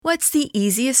What's the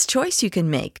easiest choice you can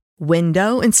make?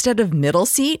 Window instead of middle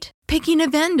seat? Picking a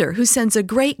vendor who sends a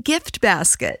great gift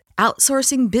basket?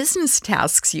 Outsourcing business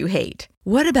tasks you hate?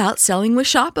 What about selling with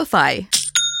Shopify?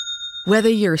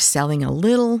 Whether you're selling a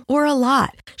little or a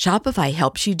lot, Shopify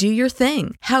helps you do your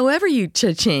thing, however you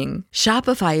cha-ching.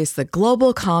 Shopify is the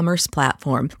global commerce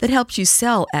platform that helps you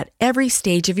sell at every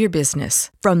stage of your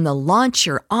business. From the launch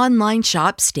your online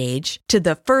shop stage to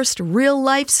the first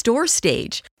real-life store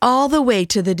stage, all the way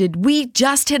to the did we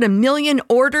just hit a million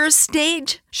orders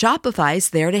stage. Shopify's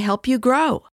there to help you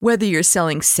grow. Whether you're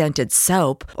selling scented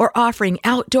soap or offering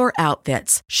outdoor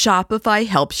outfits, Shopify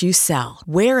helps you sell.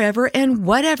 Wherever and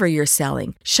whatever you're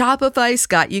selling, Shopify's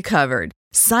got you covered.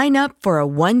 Sign up for a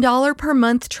 $1 per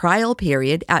month trial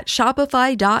period at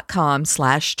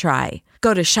shopify.com/try.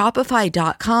 Go to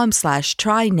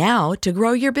shopify.com/try now to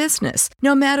grow your business,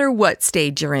 no matter what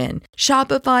stage you're in.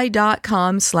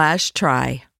 Shopify.com/try.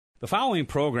 The following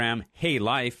program, Hey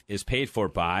Life, is paid for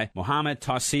by Mohammed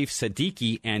Tausif Siddiqui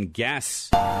and guests.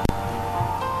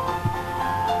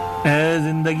 ऐ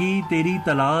जिंदगी तेरी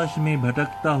तलाश में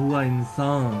भटकता हुआ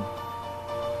इंसान,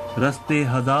 रस्ते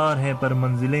हजार हैं पर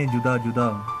मंजिलें जुदा जुदा,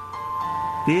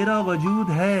 तेरा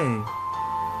वजूद है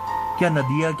क्या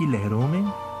नदिया की लहरों में,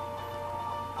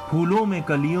 फूलों में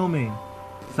कलियों में,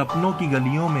 सपनों की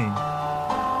गलियों में,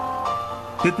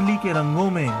 तितली के रंगों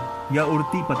में या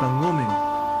उड़ती पतंगों में,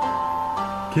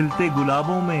 खिलते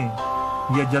गुलाबों में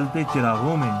या जलते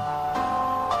चिरागों में,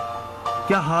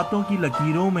 क्या हाथों की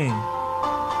लकीरों में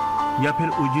या फिर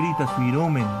उजड़ी तस्वीरों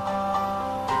में,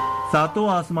 सातों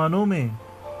आसमानों में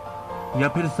या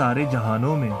फिर सारे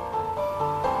जहानों में,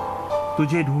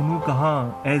 तुझे ढूंढूं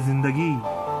कहां ऐ जिंदगी,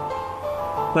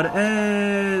 पर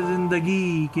ऐ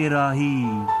जिंदगी के राही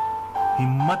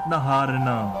हिम्मत न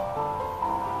हारना,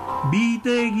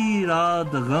 बीतेगी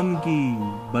रात गम की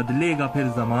बदलेगा फिर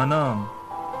जमाना,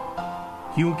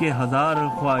 क्योंकि हजार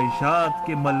ख्वाहिशात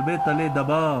के मलबे तले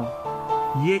दबा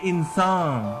ये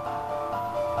इंसान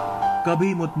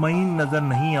कभी मुतमईन नजर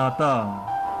नहीं आता।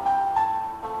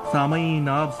 सामईन,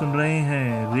 आप सुन रहे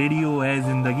हैं रेडियो ए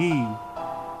जिंदगी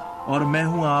और मैं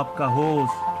हूं आपका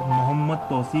होस्ट मोहम्मद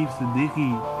तौसीफ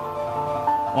सिद्दीकी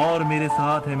और मेरे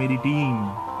साथ है मेरी टीम।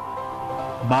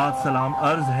 बात सलाम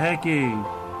अर्ज है कि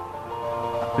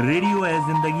रेडियो ए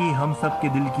जिंदगी हम सब के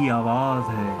दिल की आवाज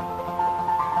है।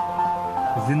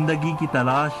 जिंदगी की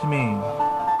तलाश में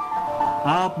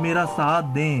आप मेरा साथ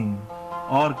दें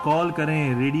और कॉल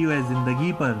करें रेडियो ए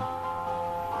जिंदगी पर,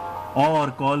 और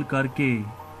कॉल करके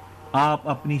आप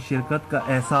अपनी शिरकत का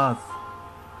एहसास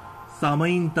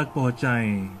सामईन तक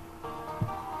पहुंचाएं।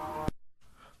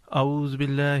 औज़ु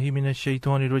बिल्लाहि मिनश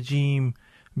शैतानिर रजीम,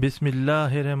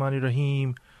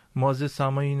 बिस्मिल्लाहिर्रहमानिर्रहीम। मुअज़्ज़िज़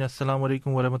सामईन, अस्सलामु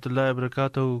अलैकुम वरहमतुल्लाहि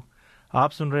वबरकातुहू।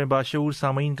 आप सुन रहे हैं बाशऊर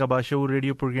सामईन का बाशऊर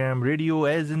रेडियो प्रोग्राम रेडियो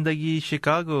ए जिंदगी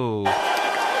शिकागो,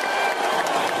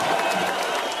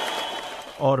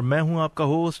 और मैं हूं आपका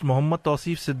होस्ट मोहम्मद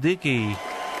तौसीफ सिद्दीकी।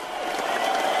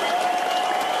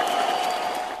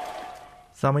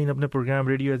 सामईन, अपने प्रोग्राम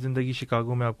रेडियो ज़िंदगी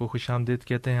शिकागो में आपको खुशामदीद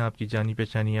कहते हैं। आपकी जानी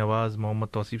पहचानी आवाज़ मोहम्मद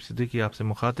तौसीफ सिद्दीकी आपसे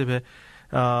मुखातिब है।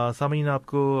 सामईन,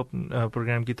 आपको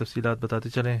प्रोग्राम की तफसीलात बताते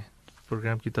चलें।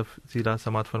 प्रोग्राम की तफसीलात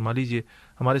समात फरमा लीजिए।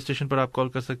 हमारे स्टेशन पर आप कॉल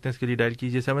कर सकते हैं, इसके लिए डायल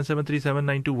कीजिए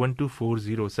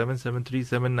 7737921240,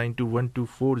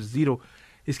 7737921240।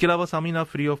 इसके अलावा सामीन, आप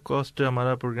फ्री ऑफ कॉस्ट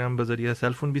हमारा प्रोग्राम बजरिया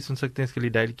सेल फोन भी सुन सकते हैं। इसके लिए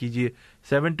डायल कीजिए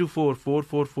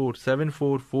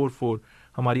 7244447444।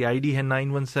 हमारी आईडी है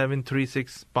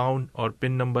 91736 और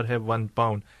पिन नंबर है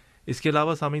 1 इसके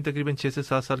अलावा सामीन, तकरीबन 6 से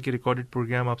 7 साल के रिकॉर्डेड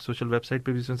प्रोग्राम आप सोशल वेबसाइट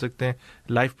पर भी सुन सकते हैं।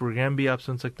 लाइव प्रोग्राम भी आप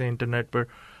सुन सकते हैं इंटरनेट पर।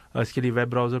 इसके लिए वेब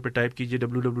ब्राउज़र पर टाइप कीजिए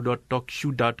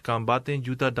www.talkshoe.com,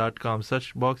 batein-juta.com,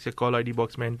 सर्च बॉक्स या कॉल आईडी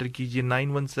बॉक्स में एंटर कीजिए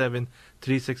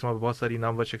 91736। वहाँ बहुत सारी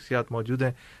नामवर शख्सियात मौजूद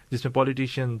हैं, जिसमें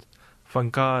पॉलिटिशियंस,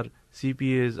 फनकार,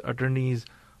 CPAs, अटर्नीज़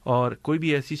और कोई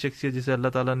भी ऐसी शख्सियत जिसे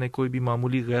अल्लाह ताला ने कोई भी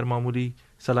मामूली गैर मामूली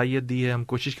सलाहियत दी है। हम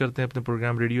कोशिश करते हैं अपने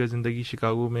प्रोग्राम रेडियो ज़िंदगी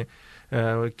शिकागो में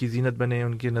की जीनत बने,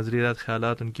 उनके नज़रियात,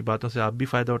 ख़यालात, उनकी बातों से आप भी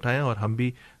फ़ायदा उठाएं और हम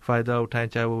भी फ़ायदा उठाएं,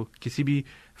 चाहे वो किसी भी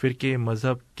फ़िरके,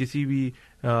 मज़हब, किसी भी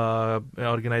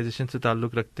ऑर्गेनाइजेशन से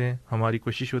ताल्लुक़ रखते हैं। हमारी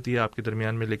कोशिश होती है आपके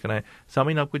दरमियान में लेकर आएँ।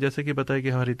 सामीन, आपको जैसे कि बताया कि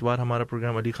हर इतवार हमारा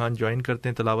प्रोग्राम अली खान ज्वाइन करते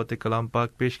हैं, तिलावत कलाम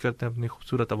पाक पेश करते हैं अपनी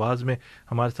खूबसूरत आवाज़ में।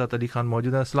 हमारे साथ अली खान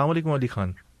मौजूद हैं। अस्सलाम वालेकुम अली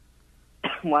खान।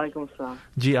 वालेकुम अस्सलाम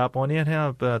जी, आप ऑन एयर हैं,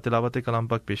 आप तिलावत कलाम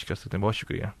पाक पेश कर सकते हैं। बहुत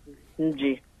शुक्रिया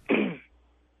जी।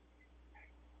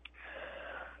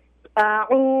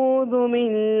 अऊज़ु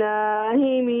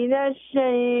बिल्लाहि मिनश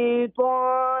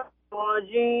शैतानिर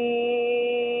रजीम,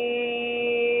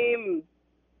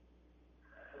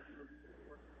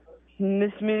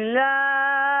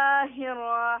 बिस्मिल्लाहिर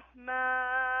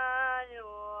रहमानिर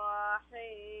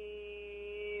रहीम।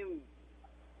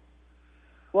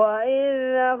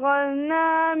 وَإِذْ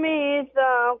أَخَذْنَا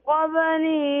مِيثَاقَ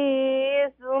بَنِي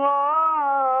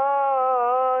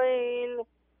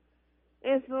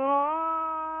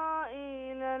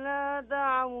إِسْرَائِيلَ لَا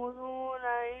تَعْبُدُونَ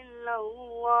إِلَّا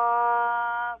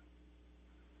اللَّهَ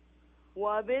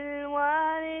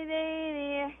وَبِالْوَالِدَيْنِ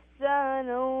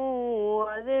إِحْسَانًا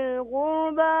وَذِي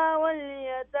الْقُرْبَى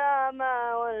وَالْيَتَامَى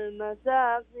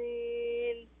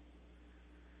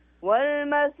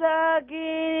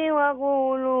والمساكين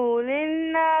وقولوا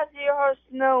للناس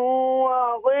حسنا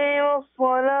وأقيموا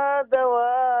الصلاة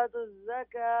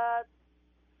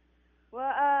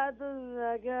وآتوا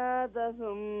الزكاة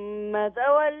ثم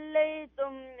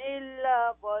توليتم إلا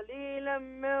قليلا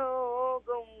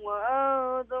منكم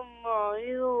وأنتم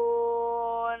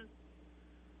معرضون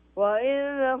وإذ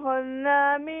أخذنا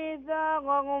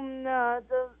ميثاقكم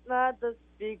لا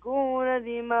تسفكون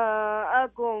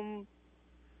دماءكم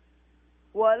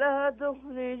ولا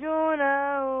تخرجون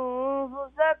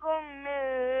أنفسكم من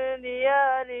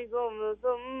دياركم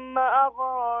ثم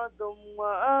أقررتم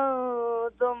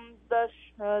وأنتم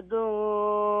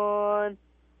تشهدون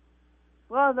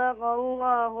صدق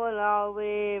الله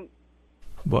العظيم.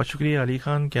 بہت شکریہ علی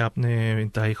خان کہ آپ نے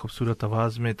انتہائی خوبصورت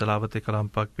آواز میں تلاوت کلام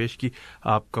پاک پیش کی.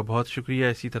 آپ کا بہت شکریہ.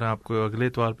 اسی طرح آپ کو اگلے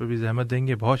اتوار پر بھی زحمت دیں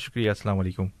گے. بہت شکریہ. السلام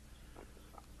علیکم.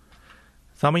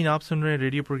 سامعین آپ سن رہے ہیں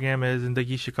ریڈیو پروگرام ہے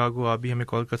زندگی شکاگو. آپ بھی ہمیں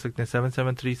کال کر سکتے ہیں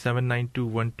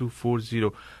 7737921240.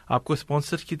 آپ کو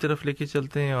اسپانسر کی طرف لے کے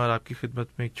چلتے ہیں اور آپ کی خدمت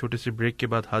میں ایک چھوٹے سے بریک کے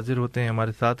بعد حاضر ہوتے ہیں.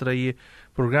 ہمارے ساتھ رہیے,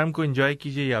 پروگرام کو انجوائے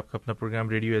کیجیے. یہ آپ کا اپنا پروگرام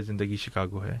ریڈیو ہے زندگی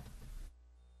شکاگو ہے.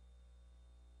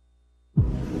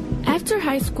 After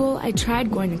high school, I tried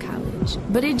going to college,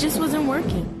 but it just wasn't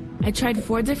working. I tried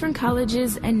 4 different colleges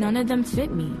and none of them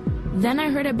fit me. Then I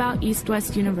heard about East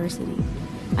West University.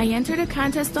 I entered a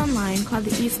contest online called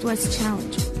the East West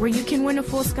Challenge, where you can win a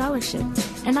full scholarship,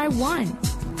 and I won.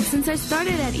 Since I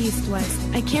started at East West,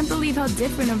 I can't believe how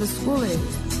different of a school it is.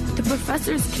 The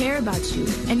professors care about you,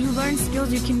 and you learn skills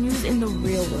you can use in the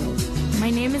real world.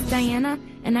 My name is Diana,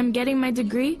 and I'm getting my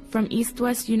degree from East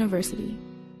West University.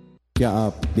 کیا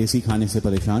آپ دیسی کھانے سے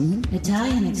پریشان ہیں؟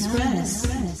 Italian Express.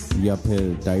 یا پھر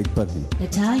diet پر ہیں؟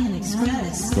 Italian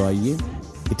Express. تو آئیے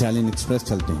اٹالین ایکسپریس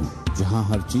چلتے ہیں, جہاں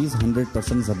ہر چیز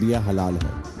 100% ذبیحہ حلال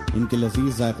ہے. ان کے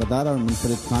لذیذ ذائقہ دار اور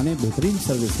منفرد کھانے بہترین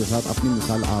سروس کے ساتھ اپنی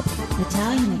مثال آپ ہیں.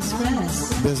 Italian Express.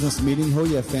 بزنس میٹنگ ہو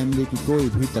یا فیملی کی کوئی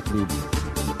بھی تقریب,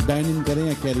 ڈائن ان کریں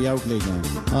یا کیری آؤٹ لے جائیں,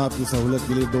 آپ کی سہولت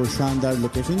کے لیے 2 شاندار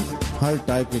لوکیشن ہر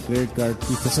ٹائپ کے کریڈٹ کارڈ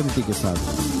کی فیسلٹی کے ساتھ.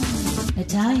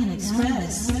 Italian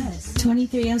Express.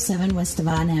 2307 West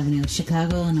Awan Avenue,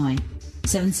 Chicago, Illinois.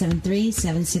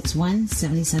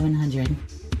 773-761-7700.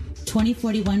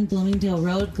 2041 Bloomingdale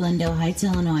Road, Glendale Heights,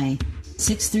 Illinois.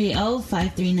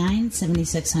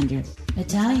 630-539-7600.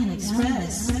 Italian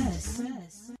Express.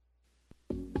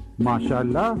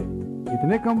 ماشاءاللہ,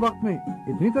 اتنے کم وقت میں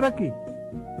اتنی ترقی.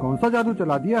 کون سا جادو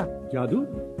چلا دیا؟ جادو؟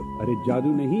 ارے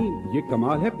جادو نہیں, یہ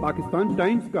کمال ہے پاکستان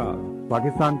ٹائمز کا.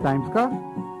 پاکستان ٹائمز کا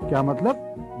کیا مطلب؟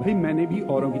 بھائی میں نے بھی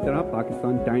اوروں کی طرح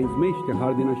پاکستان ٹائمز میں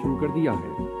اشتہار دینا شروع کر دیا ہے.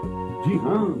 جی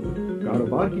ہاں,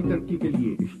 کاروبار کی ترقی کے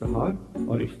لیے اشتہار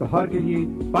اور اشتہار کے لیے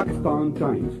پاکستان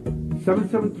ٹائمز.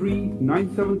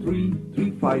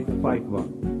 773-973-3551.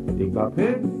 ایک بار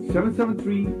پھر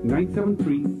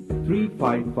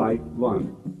 773-973-3551.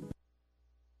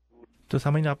 تو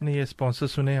سامعین آپ نے یہ اسپانسر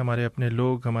سنے, ہمارے اپنے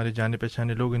لوگ, ہمارے جانے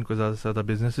پہچانے لوگ, ان کو زیادہ سے زیادہ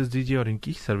بزنسز دیجیے اور ان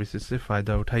کی سروسز سے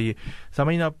فائدہ اٹھائیے.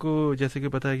 سامعین آپ کو جیسے کہ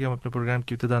پتہ ہے کہ ہم اپنے پروگرام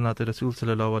کی ابتدا نعت رسول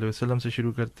صلی اللہ علیہ وسلم سے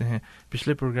شروع کرتے ہیں.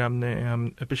 پچھلے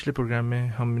پروگرام میں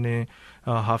ہم نے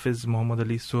حافظ محمد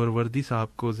علی سہروردی صاحب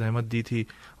کو زحمت دی تھی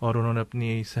اور انہوں نے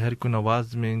اپنی شہر کو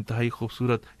نواز میں انتہائی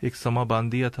خوبصورت ایک سما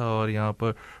باندھ دیا تھا, اور یہاں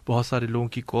پر بہت سارے لوگوں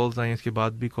کی کالز آئیں, اس کے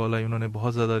بعد بھی کال آئی. انہوں نے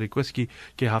بہت زیادہ ریکویسٹ کی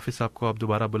کہ حافظ صاحب کو آپ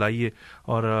دوبارہ بلائیے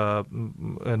اور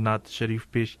نعت شریف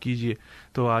پیش کیجیے.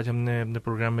 تو آج ہم نے اپنے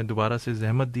پروگرام میں دوبارہ سے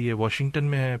زحمت دی ہے. واشنگٹن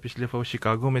میں ہے, پچھلے دفعہ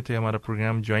شکاگو میں تھے, ہمارا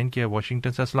پروگرام جوائن کیا ہے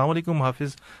واشنگٹن سے. السلام علیکم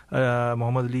حافظ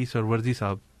محمد علی سہروردی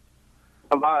صاحب.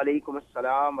 وعلیکم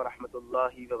السلام ورحمۃ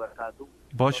اللہ وبرکاتہ.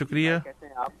 بہت شکریہ.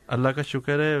 اللہ کا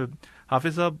شکر ہے.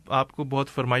 حافظ صاحب آپ کو بہت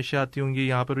فرمائشیں آتی ہوں گی,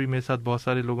 یہاں پر بھی میرے ساتھ بہت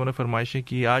سارے لوگوں نے فرمائشیں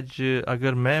کی. آج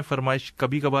اگر میں فرمائش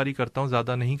کبھی کبھار ہی کرتا ہوں,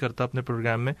 زیادہ نہیں کرتا اپنے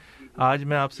پروگرام میں, آج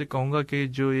میں آپ سے کہوں گا کہ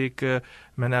جو ایک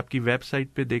میں نے آپ کی ویب سائٹ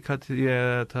پہ دیکھا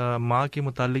تھا ماں کے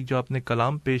متعلق جو آپ نے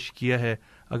کلام پیش کیا ہے,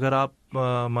 اگر آپ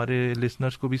ہمارے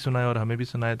لسنرز کو بھی سنائیں اور ہمیں بھی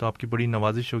سنائیں تو آپ کی بڑی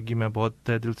نوازش ہوگی. میں بہت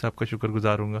تہ دل سے آپ کا شکر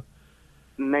گزار ہوں گا.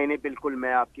 نہیں بالکل,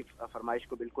 میں آپ کی فرمائش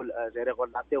کو بالکل زیر غور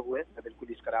لاتے ہوئے میں بالکل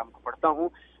اس کلام کو پڑھتا ہوں,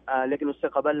 لیکن اس سے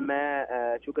قبل میں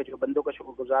چونکہ جو بندوں کا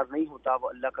شکر گزار نہیں ہوتا وہ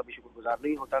اللہ کا بھی شکر گزار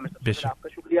نہیں ہوتا. میں سب سے پہلے آپ کا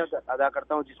شکریہ ادا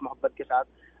کرتا ہوں جس محبت کے ساتھ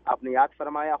آپ نے یاد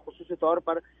فرمایا. خصوصی طور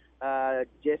پر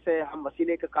جیسے ہم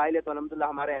وسیلے کے قائل ہیں تو الحمدللہ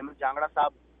ہمارے احمد جانگڑا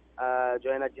صاحب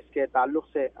جو ہے نا جس کے تعلق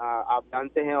سے آپ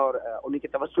جانتے ہیں اور انہی کے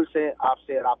توسل سے آپ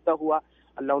سے رابطہ ہوا,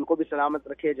 اللہ ان کو بھی سلامت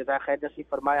رکھے, جزائے خیر نصیب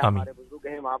فرمائے. ہمارے بزرگ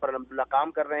ہیں وہاں پر الحمدللہ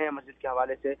کام کر رہے ہیں مسجد کے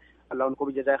حوالے سے, اللہ ان کو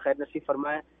بھی جزائے خیر نصیب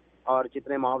فرمائے, اور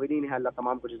جتنے معاونین ہیں اللہ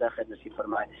تمام کو جزائے خیر نصیب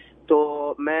فرمائے. تو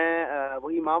میں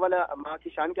وہی ماں کی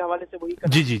شان کے حوالے سے وہی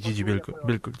جی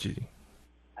بالکل جی.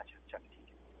 اچھا ٹھیک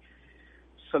ہے.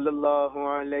 صلی اللہ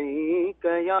علیہ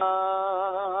یا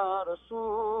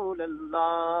رسول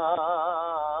اللہ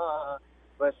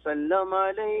وسلم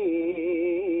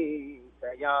علیہ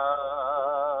یا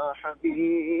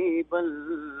حبیب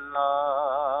اللہ.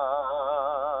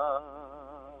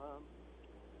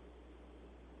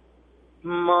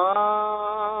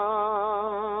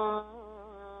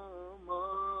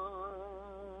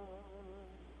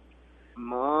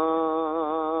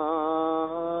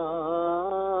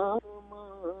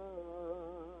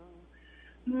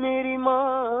 میری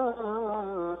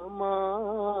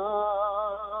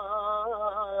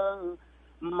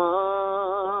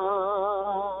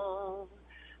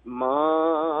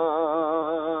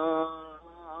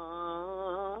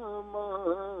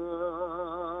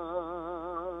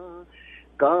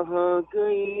کہاں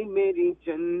گئی میری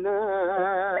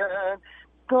جنت,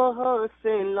 کہاں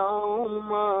سے لاؤں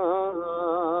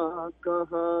ماں,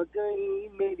 کہاں گئی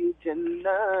میری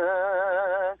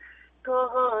جنت,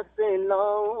 کہاں سے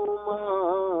لاؤں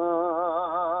ماں,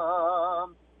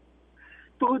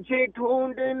 تجھے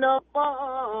ڈھونڈ نہ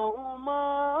پاؤں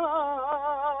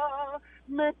ماں,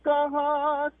 میں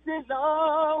کہاں سے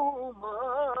لاؤں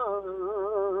ماں,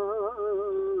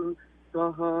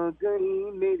 کہاں گئی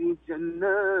میری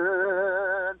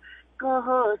جنت,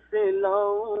 کہاں سے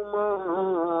لاؤں ماں.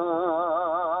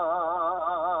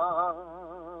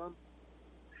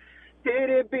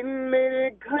 تیرے بن میرے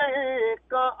گھر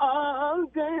کا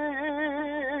آنگن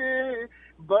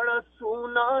بڑا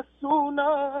سونا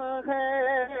سونا ہے,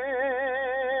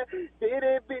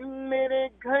 تیرے بن میرے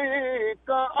گھر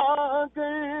کا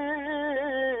آنگن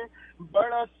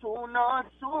بڑا سونا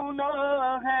سونا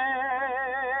ہے,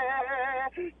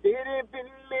 تیرے بن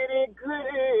میرے گھر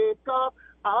کا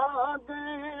آنگن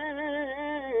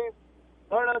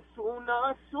بڑا سونا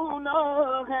سونا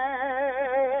ہے,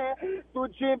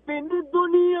 تجھے بن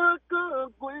دنیا کا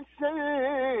گلشن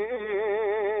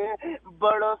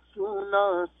بڑا سونا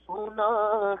سونا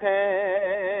ہے,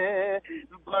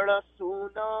 بڑا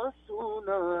سونا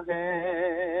سونا ہے.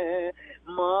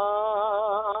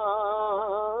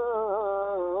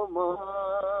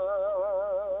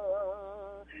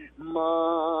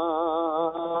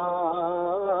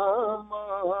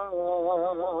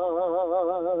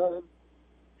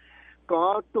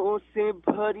 کانٹوں سے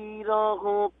بھری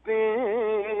راہوں پہ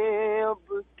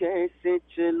اب کیسے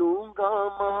چلوں گا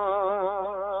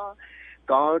ماں,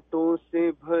 کانٹوں سے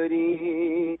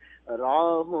بھری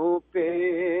راہوں پہ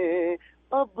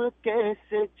اب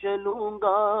کیسے چلوں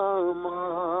گا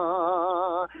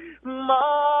ماں,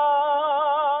 ماں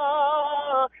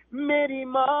میری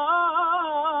ماں,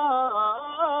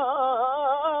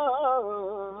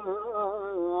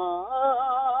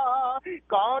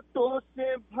 کانٹوں سے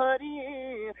بھری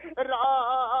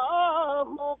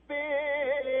راہوں پہ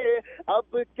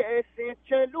اب کیسے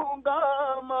چلوں گا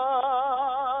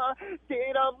ماں,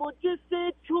 تیرا مجھ سے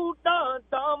چھوٹا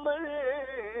دامن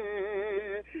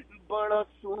بڑا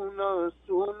سونا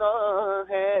سونا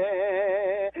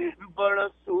ہے, بڑا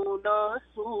سونا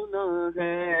سونا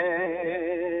ہے.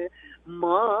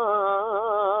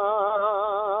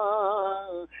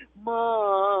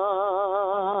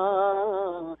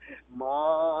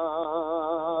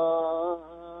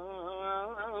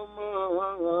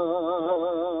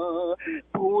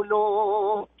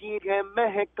 پھولوں کی ہے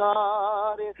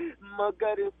مہکار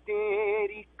مگر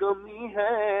تیری کمی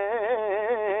ہے,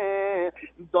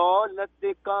 دولت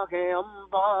کا ہے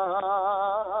انبار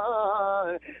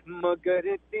مگر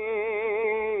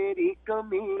تیری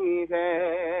کمی ہے.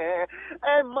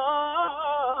 اے ماں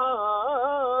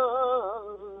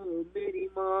میری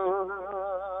ماں,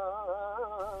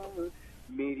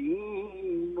 میری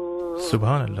ماں.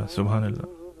 سبحان اللہ سبحان اللہ.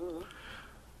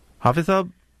 حافظ صاحب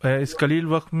اس قلیل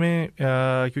وقت میں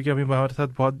کیونکہ ابھی ہمارے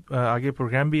ساتھ بہت آگے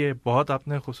پروگرام بھی ہے, بہت آپ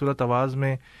نے خوبصورت آواز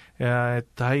میں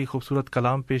انتہائی خوبصورت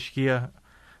کلام پیش کیا.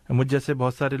 مجھ جیسے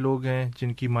بہت سارے لوگ ہیں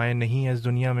جن کی مائیں نہیں ہیں اس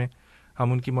دنیا میں,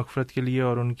 ہم ان کی مغفرت کے لیے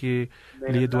اور ان کے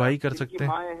لیے دعائی کر سکتے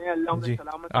ہیں. جی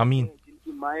آمین. جن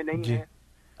کی مائیں نہیں ہیں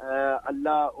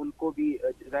اللہ ان کو بھی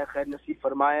جزائے خیر نصیب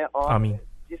فرمائے. اور آمین.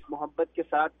 جس محبت کے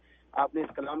ساتھ آپ نے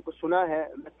اس کلام کو سنا ہے,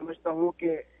 میں سمجھتا ہوں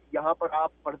کہ یہاں پر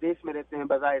آپ پردیس میں رہتے ہیں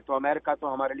بظاہر, تو امریکہ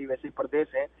تو ہمارے لیے ویسے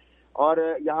پردیس ہے, اور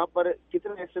یہاں پر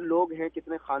کتنے ایسے لوگ ہیں,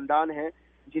 کتنے خاندان ہیں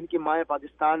جن کی مائیں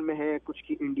پاکستان میں ہیں، کچھ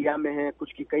کی انڈیا میں ہیں،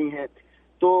 کچھ کی کہیں ہیں.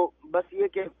 تو بس یہ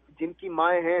کہ جن کی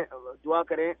مائیں ہیں دعا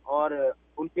کریں اور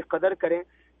ان کی قدر کریں،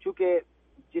 چونکہ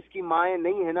جس کی مائیں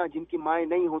نہیں ہیں نا، جن کی مائیں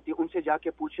نہیں ہوتی، ان سے جا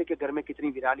کے پوچھے کہ گھر میں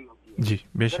کتنی ویرانی ہوتی ہے. جی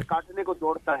بے شک. کاٹنے کو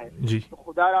دوڑتا ہے. جی تو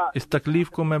خدا اس تکلیف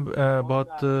کو میں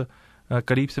بہت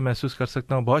قریب سے محسوس کر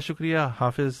سکتا ہوں. بہت شکریہ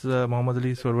حافظ محمد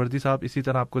علی سوروردی صاحب. اسی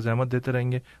طرح آپ کو زحمت دیتے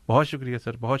رہیں گے. بہت شکریہ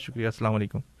سر، بہت شکریہ. السلام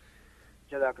علیکم.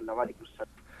 جزاک اللہ. وعلیکم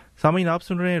السلام. سامعین، آپ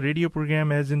سن رہے ہیں ریڈیو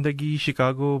پروگرام اے زندگی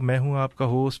شکاگو. میں ہوں آپ کا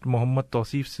ہوسٹ محمد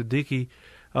توصیف صدیقی.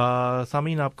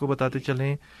 سامعین، آپ کو بتاتے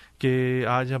چلیں کہ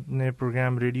آج اپنے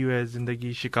پروگرام ریڈیو اے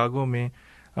زندگی شکاگو میں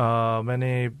میں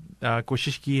نے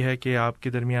کوشش کی ہے کہ آپ کے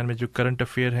درمیان میں جو کرنٹ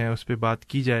افیئر ہیں اس پہ بات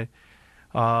کی جائے.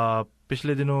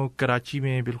 پچھلے دنوں کراچی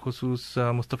میں بالخصوص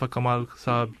مصطفیٰ کمال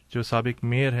صاحب جو سابق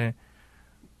میئر ہیں،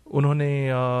 انہوں نے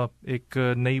ایک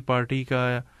نئی پارٹی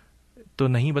کا تو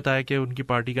نہیں بتایا کہ ان کی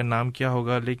پارٹی کا نام کیا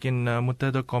ہوگا، لیکن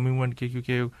متحدہ قومی موومنٹ کے،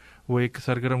 کیونکہ وہ ایک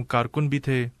سرگرم کارکن بھی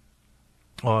تھے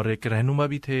اور ایک رہنما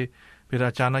بھی تھے، پھر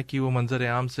اچانک ہی وہ منظر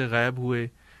عام سے غائب ہوئے،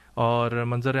 اور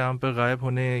منظر عام پر غائب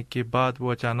ہونے کے بعد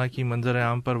وہ اچانک ہی منظر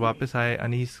عام پر واپس آئے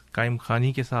انیس قائم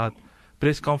خانی کے ساتھ،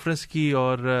 پریس کانفرنس کی،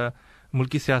 اور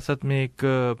ملکی سیاست میں ایک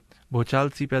بھوچال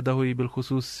سی پیدا ہوئی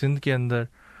بالخصوص سندھ کے اندر،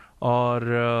 اور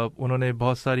انہوں نے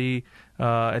بہت ساری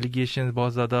ایلیگیشنز،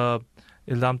 بہت زیادہ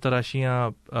الزام تراشیاں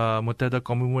متحدہ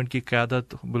قومی موومنٹ کی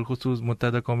قیادت، بالخصوص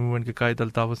متحدہ قومی موومنٹ کے قائد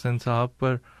الطاف حسین صاحب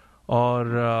پر اور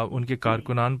ان کے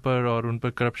کارکنان پر، اور ان پر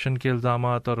کرپشن کے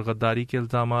الزامات اور غداری کے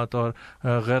الزامات اور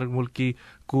غیر ملکی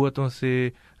قوتوں سے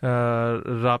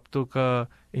رابطوں کا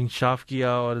انکشاف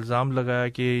کیا، اور الزام لگایا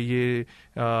کہ یہ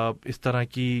اس طرح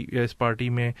کی اس پارٹی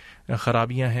میں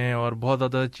خرابیاں ہیں، اور بہت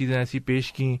زیادہ چیزیں ایسی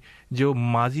پیش کیں جو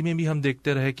ماضی میں بھی ہم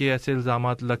دیکھتے رہے کہ ایسے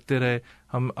الزامات لگتے رہے.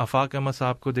 ہم آفاق احمد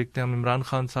صاحب کو دیکھتے ہیں، ہم عمران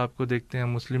خان صاحب کو دیکھتے ہیں،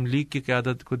 ہم مسلم لیگ کی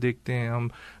قیادت کو دیکھتے ہیں، ہم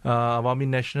عوامی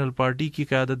نیشنل پارٹی کی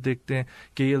قیادت دیکھتے ہیں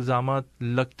کہ یہ الزامات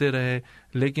لگتے رہے،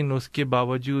 لیکن اس کے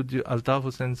باوجود الطاف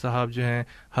حسین صاحب جو ہیں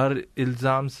ہر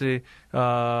الزام سے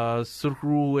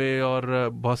سرخرو ہوئے، اور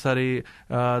بہت ساری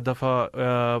دفعہ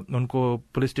ان کو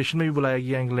پولیس اسٹیشن میں بھی بلایا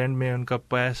گیا انگلینڈ میں، ان کا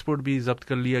پاسپورٹ بھی ضبط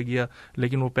کر لیا گیا،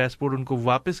 لیکن وہ پاسپورٹ ان کو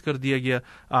واپس کر دیا گیا.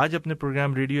 آج اپنے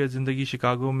پروگرام ریڈیو زندگی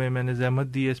شکاگو میں نے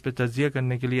زحمت دی اس پہ تجزیہ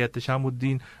کرنے کے لیے احتشام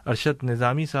الدین ارشد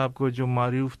نظامی صاحب کو، جو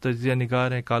معروف تجزیہ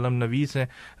نگار ہیں، کالم نویس ہیں،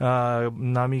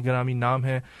 نامی گرامی نام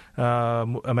ہے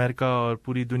امریکہ اور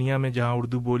پوری دنیا میں جہاں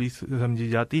اردو بولی سمجھی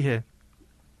جاتی ہے.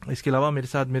 اس کے علاوہ میرے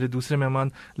ساتھ میرے دوسرے مہمان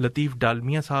لطیف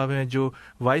ڈالمیا صاحب ہیں، جو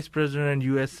وائس پریزیڈنٹ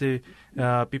یو ایس سے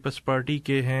پیپلز پارٹی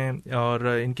کے ہیں، اور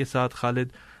ان کے ساتھ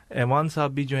خالد ایوان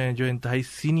صاحب بھی جو ہیں، جو انتہائی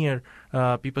سینئر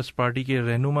پیپلز پارٹی کے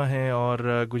رہنما ہیں اور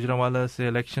گجرانوالہ سے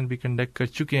الیکشن بھی کنڈکٹ کر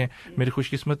چکے ہیں. میری خوش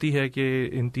قسمتی ہے کہ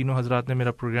ان تینوں حضرات نے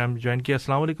میرا پروگرام جوائن کیا.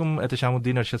 السلام علیکم احتشام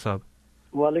الدین ارشد صاحب.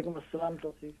 وعلیکم السلام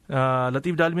توصیف.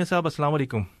 لطیف ڈالمیا صاحب السلام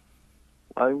علیکم.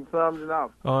 وعلیکم السلام جناب.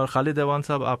 اور خالد ایوان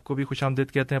صاحب آپ کو بھی خوش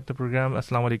آمدید کہتے ہیں اپنے پروگرام.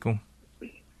 السلام علیکم.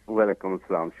 وعلیکم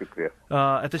السلام. شکریہ.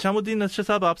 احتشام الدین ارشد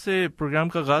صاحب، آپ سے پروگرام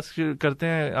کا آغاز کرتے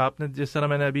ہیں. آپ نے جس طرح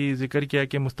میں نے ابھی ذکر کیا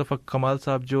کہ مصطفیٰ کمال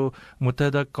صاحب جو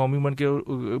متحدہ قومی موومنٹ کے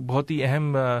بہت ہی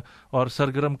اہم اور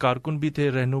سرگرم کارکن بھی تھے،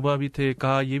 رہنما بھی تھے،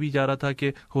 کہا یہ بھی جا رہا تھا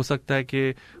کہ ہو سکتا ہے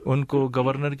کہ ان کو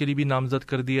گورنر کے لیے بھی نامزد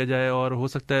کر دیا جائے، اور ہو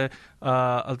سکتا ہے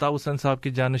الطاف حسین صاحب کے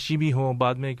جانشین بھی ہوں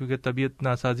بعد میں، کیونکہ طبیعت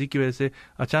ناسازی کی وجہ سے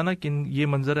اچانک یہ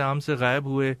منظر عام سے غائب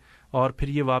ہوئے اور پھر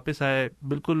یہ واپس آئے.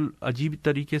 بالکل عجیب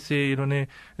طریقے سے انہوں نے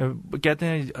کہتے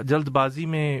ہیں جلد بازی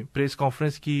میں پریس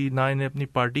کانفرنس کی، نہ انہیں اپنی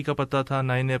پارٹی کا پتہ تھا،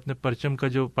 نہ انہیں اپنے پرچم کا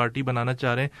جو پارٹی بنانا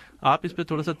چاہ رہے ہیں. آپ اس پہ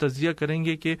تھوڑا سا تجزیہ کریں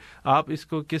گے کہ آپ اس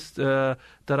کو کس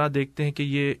طرح دیکھتے ہیں کہ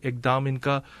یہ اقدام ان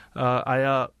کا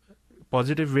آیا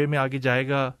پازیٹیو وے میں آگے جائے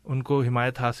گا، ان کو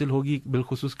حمایت حاصل ہوگی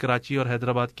بالخصوص کراچی اور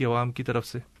حیدرآباد کی عوام کی طرف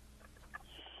سے؟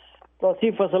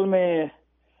 توصیف اصل میں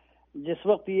جس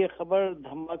وقت یہ خبر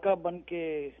دھماکہ بن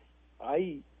کے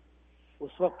آئی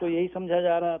اس وقت تو یہی سمجھا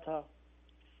جا رہا تھا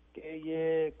کہ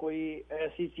یہ کوئی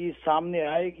ایسی چیز سامنے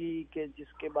آئے گی کہ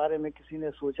جس کے بارے میں کسی نے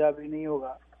سوچا بھی نہیں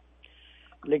ہوگا،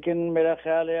 لیکن میرا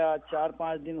خیال ہے آج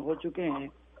 4-5 دن ہو چکے ہیں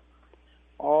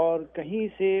اور کہیں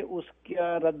سے اس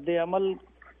کا رد عمل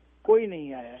کوئی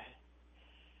نہیں آیا ہے،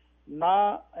 نہ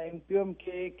ایم کیو ایم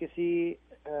کے کسی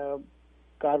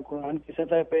کارکنان کی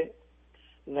سطح پہ،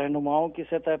 رہنماؤں کی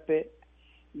سطح پہ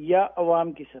یا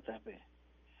عوام کی سطح پہ.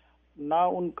 نہ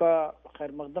ان کا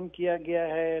خیر مقدم کیا گیا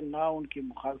ہے، نہ ان کی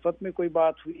مخالفت میں کوئی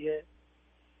بات ہوئی ہے،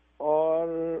 اور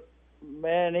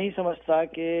میں نہیں سمجھتا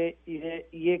کہ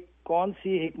یہ کون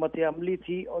سی حکمت عملی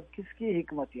تھی اور کس کی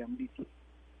حکمت عملی تھی.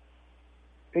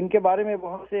 ان کے بارے میں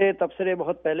بہت سے تبصرے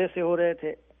بہت پہلے سے ہو رہے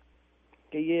تھے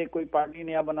کہ یہ کوئی پارٹی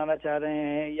نیا بنانا چاہ رہے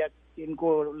ہیں یا ان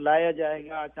کو لایا جائے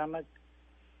گا اچانک،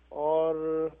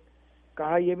 اور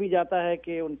کہا یہ بھی جاتا ہے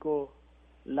کہ ان کو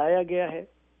لایا گیا ہے،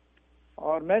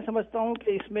 اور میں سمجھتا ہوں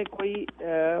کہ اس میں کوئی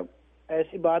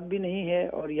ایسی بات بھی نہیں ہے،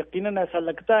 اور یقیناً ایسا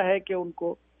لگتا ہے کہ ان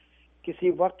کو کسی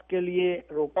وقت کے لیے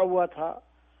روکا ہوا تھا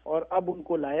اور اب ان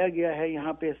کو لایا گیا ہے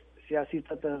یہاں پہ سیاسی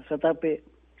سطح پہ.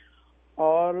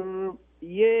 اور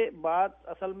یہ بات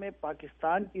اصل میں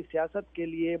پاکستان کی سیاست کے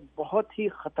لیے بہت ہی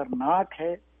خطرناک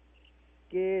ہے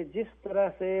کہ جس طرح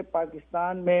سے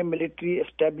پاکستان میں ملٹری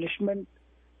اسٹیبلشمنٹ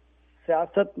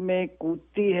سیاست میں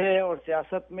کودتی ہے اور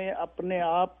سیاست میں اپنے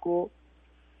آپ کو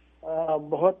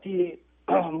بہت ہی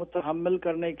متحمل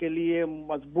کرنے کے لیے،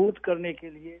 مضبوط کرنے کے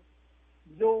لیے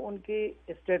جو ان کی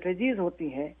اسٹریٹجیز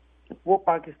ہوتی ہیں وہ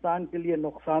پاکستان کے لیے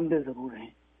نقصان دہ ضرور ہیں.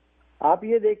 آپ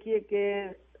یہ دیکھیے کہ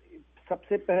سب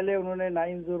سے پہلے انہوں نے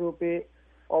 9/0 پہ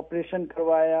آپریشن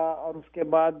کروایا، اور اس کے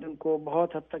بعد ان کو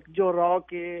بہت حد تک جو را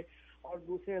کے اور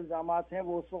دوسرے الزامات ہیں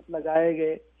وہ اس وقت لگائے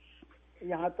گئے.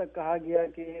 یہاں تک کہا گیا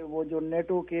کہ وہ جو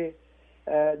نیٹو کے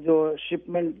جو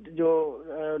شپمنٹ جو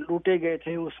لوٹے گئے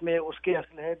تھے اس میں اس کے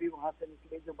اسلحے بھی وہاں سے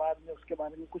نکلے، جو بعد میں اس کے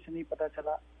بارے میں کچھ نہیں پتا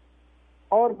چلا،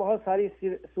 اور بہت ساری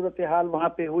صورتحال وہاں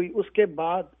پہ ہوئی. اس کے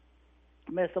بعد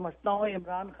میں سمجھتا ہوں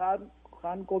عمران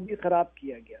خان کو بھی خراب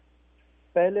کیا گیا.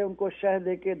 پہلے ان کو شہ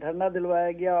دے کے دھرنا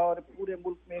دلوایا گیا اور پورے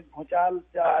ملک میں ایک بھونچال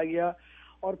آ گیا،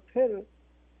 اور پھر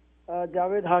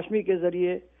جاوید ہاشمی کے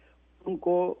ذریعے ان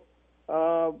کو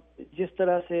جس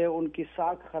طرح سے ان کی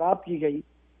ساکھ خراب کی گئی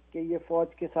کہ یہ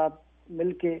فوج کے ساتھ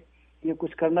مل کے یہ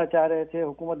کچھ کرنا چاہ رہے تھے،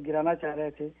 حکومت گرانا چاہ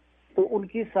رہے تھے، تو ان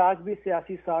کی ساکھ بھی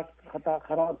سیاسی ساکھ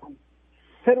خراب ہوئی.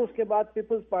 پھر اس کے بعد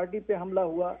پیپلز پارٹی پہ حملہ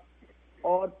ہوا،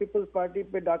 اور پیپلز پارٹی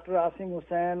پہ ڈاکٹر عاصم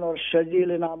حسین اور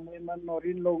شرجیل انعام میمن اور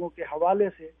ان لوگوں کے حوالے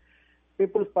سے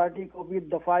پیپلز پارٹی کو بھی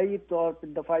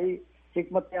دفاعی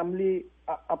حکمت عملی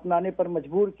اپنانے پر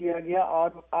مجبور کیا گیا، اور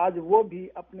آج وہ بھی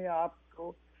اپنے آپ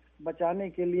کو بچانے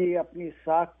کے لیے، اپنی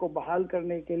ساکھ کو بحال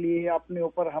کرنے کے لیے اپنے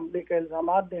اوپر حملے کا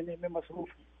الزامات دینے میں مصروف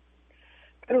ہیں.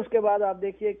 پھر اس کے بعد آپ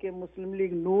دیکھیے کہ مسلم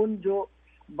لیگ نون جو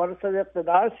برصدر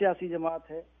اقتدار سیاسی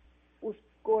جماعت ہے، اس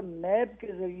کو نیب کے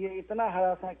ذریعے اتنا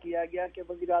ہراساں کیا گیا کہ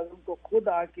وزیر اعظم کو خود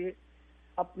آ کے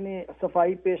اپنی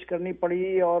صفائی پیش کرنی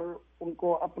پڑی، اور ان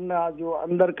کو اپنا جو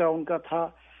اندر کا ان کا تھا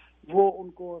وہ ان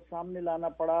کو سامنے لانا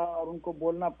پڑا اور ان کو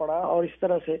بولنا پڑا، اور اس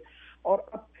طرح سے. اور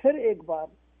اب پھر ایک بار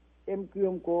ایم کیو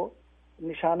ایم کو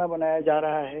نشانہ بنایا جا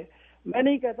رہا ہے. میں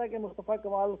نہیں کہتا کہ مصطفیٰ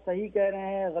کمال صحیح کہہ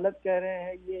رہے ہیں، غلط کہہ رہے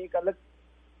ہیں، یہ ایک الگ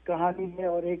کہانی ہے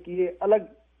اور ایک یہ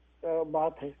الگ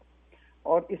بات ہے،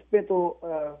 اور اس پہ تو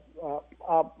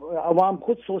آپ عوام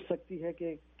خود سوچ سکتی ہے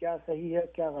کہ کیا صحیح ہے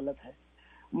کیا غلط ہے.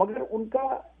 مگر ان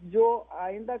کا جو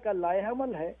آئندہ کا لائحہ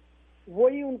عمل ہے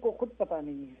وہی ان کو خود پتہ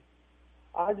نہیں ہے.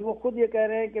 آج وہ خود یہ کہہ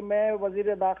رہے ہیں کہ میں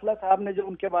وزیر داخلہ صاحب نے جو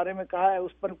ان کے بارے میں کہا ہے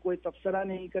اس پر کوئی تبصرہ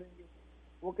نہیں کریں گے.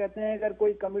 وہ کہتے ہیں اگر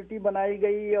کوئی کمیٹی بنائی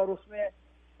گئی اور اس میں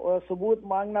ثبوت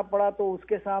مانگنا پڑا تو اس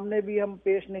کے سامنے بھی ہم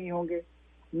پیش نہیں ہوں گے،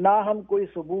 نہ ہم کوئی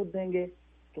ثبوت دیں گے.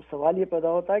 تو سوال یہ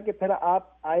پیدا ہوتا ہے کہ پھر آپ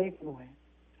آئے کیوں ہیں؟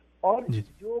 اور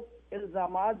جو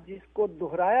الزامات جس کو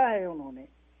دہرایا ہے انہوں نے،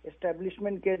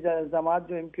 اسٹیبلشمنٹ کے الزامات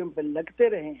جو ایم کیو ایم پہ لگتے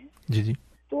رہے ہیں،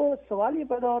 تو سوال یہ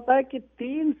پیدا ہوتا ہے کہ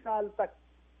 3 سال تک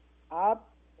آپ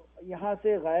یہاں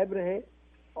سے غائب رہے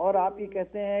اور آپ یہ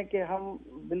کہتے ہیں کہ ہم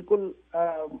بالکل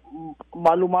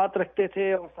معلومات رکھتے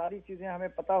تھے اور ساری چیزیں ہمیں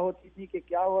پتہ ہوتی تھی کہ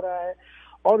کیا ہو رہا ہے،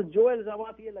 اور جو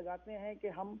الزامات یہ لگاتے ہیں کہ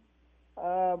ہم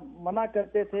منع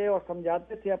کرتے تھے اور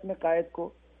سمجھاتے تھے اپنے قائد کو.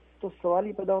 تو سوال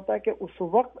یہ پیدا ہوتا ہے کہ اس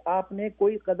وقت آپ نے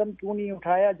کوئی قدم کیوں نہیں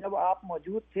اٹھایا جب آپ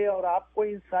موجود تھے اور آپ کو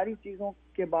ان ساری چیزوں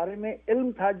کے بارے میں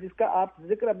علم تھا جس کا آپ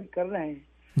ذکر ابھی کر رہے ہیں.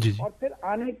 اور پھر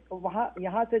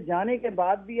یہاں سے جانے کے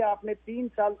بعد بھی آپ نے 3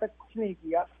 سال تک کچھ نہیں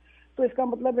کیا. تو اس کا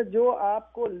مطلب ہے جو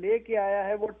آپ کو لے کے آیا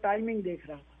ہے وہ ٹائمنگ دیکھ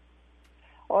رہا تھا.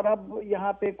 اور اب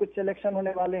یہاں پہ کچھ الیکشن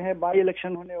ہونے والے ہیں، بائی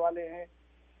الیکشن ہونے والے ہیں،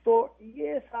 تو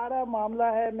یہ سارا معاملہ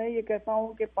ہے. میں یہ کہتا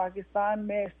ہوں کہ پاکستان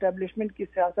میں اسٹیبلشمنٹ کی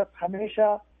سیاست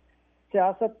ہمیشہ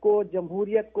سیاست کو،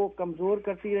 جمہوریت کو کمزور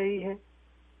کرتی رہی ہے،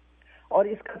 اور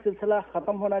اس کا سلسلہ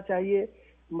ختم ہونا چاہیے.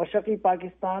 مشرقی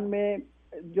پاکستان میں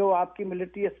جو آپ کی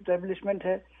ملٹری اسٹیبلشمنٹ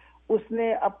ہے اس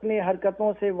نے اپنی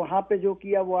حرکتوں سے وہاں پہ جو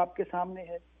کیا وہ آپ کے سامنے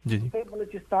ہے.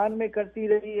 بلوچستان میں کرتی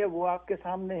رہی ہے وہ آپ کے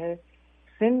سامنے ہے.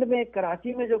 سندھ میں،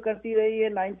 کراچی میں جو کرتی رہی ہے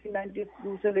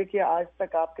 1992 سے لے کے آج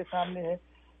تک آپ کے سامنے ہے.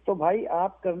 تو بھائی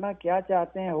آپ کرنا کیا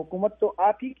چاہتے ہیں؟ حکومت تو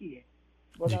آپ ہی کی ہے،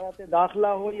 وزارت داخلہ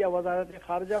ہو یا وزارت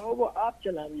خارجہ ہو، وہ آپ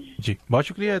چلا رہے ہیں. جی بہت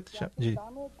شکریہ.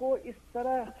 کسانوں کو اس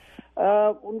طرح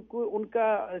ان کا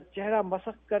چہرہ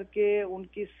مسخ کر کے، ان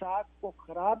کی ساکھ کو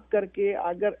خراب کر کے،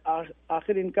 اگر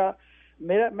آخر ان کا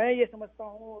میں یہ سمجھتا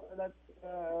ہوں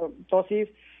توصیف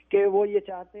کہ وہ یہ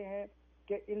چاہتے ہیں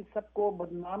کہ ان سب کو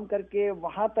بدنام کر کے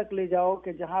وہاں تک لے جاؤ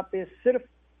کہ جہاں پہ صرف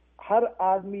ہر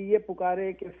آدمی یہ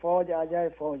پکارے کہ فوج آ جائے،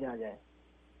 فوج آ جائے.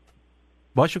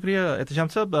 बहुत शुक्रिया एहतशाम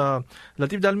साहब।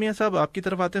 लतीफ़ दालमिया साहब आपकी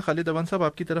तरफ आते हैं, खालिद अवन साहब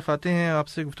आपकी तरफ आते हैं,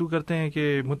 आपसे गुफ्तगू करते हैं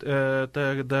कि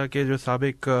मुत्तहदा के जो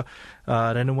साबिक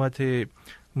रहनुमा थे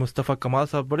मुस्तफ़ा कमाल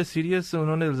साहब, बड़े सीरियस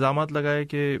उन्होंने इल्ज़ामात लगाए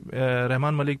कि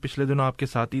रहमान मलिक पिछले दिनों आपके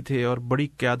साथी थे और बड़ी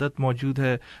क़यादत मौजूद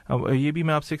है। ये भी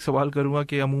मैं आपसे एक सवाल करूँगा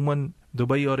कि अमूमन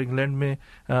दुबई और इंग्लैंड में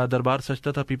दरबार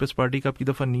सजता था पीपल्स पार्टी का, आपकी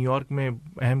दफ़ा न्यूयॉर्क में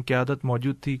अहम क़यादत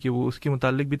मौजूद थी, कि वो उसके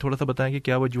मुतालिक भी थोड़ा सा बताएं कि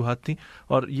क्या वजूहात थी।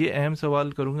 और ये अहम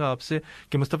सवाल करूँगा आपसे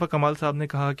कि मुस्तफ़ा कमाल साहब ने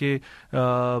कहा कि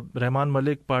रहमान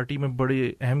मलिक पार्टी में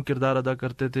बड़े अहम किरदार अदा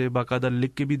करते थे, बाकायदा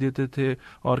लिख के भी देते थे,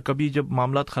 और कभी जब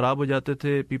मामलात ख़राब हो जाते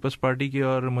थे पीपल्स पार्टी के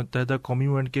और मुत्तहदा कौमी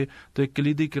मूवमेंट के तो एक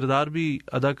कलीदी किरदार भी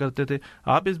अदा करते थे।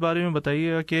 आप इस बारे में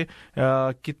बताइएगा कि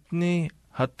कितनी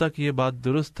हद तक ये बात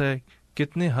दुरुस्त है,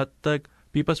 कितने हद तक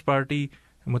पीपल्स पार्टी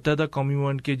मुत्तहदा कौमी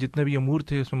मूवमेंट के जितने भी अमूर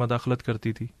थे उसमें मदाखलत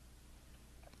करती थी?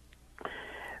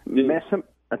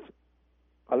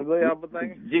 आप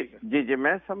बताएंगे? जी,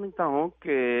 मैं समझता हूँ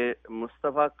कि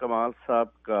मुस्तफ़ा कमाल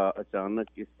साहब का अचानक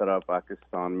इस तरह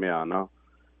पाकिस्तान में आना,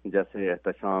 जैसे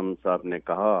एहतशाम साहब ने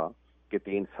कहा कि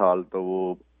 3 साल तो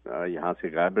वो यहाँ से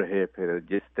गायब रहे, फिर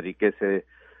जिस तरीके से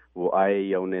वो आए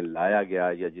या उन्हें लाया गया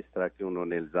या जिस तरह के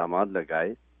उन्होंने इल्ज़ामात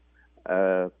लगाए,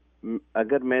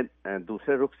 अगर मैं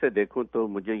दूसरे रुख से देखूं तो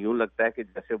मुझे यूं लगता है कि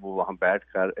जैसे वो वहां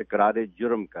बैठकर इकरार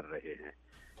जुर्म कर रहे हैं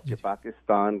कि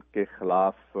पाकिस्तान के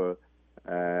खिलाफ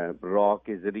रॉ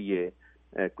के जरिए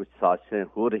कुछ साजिशें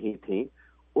हो रही थीं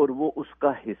और वो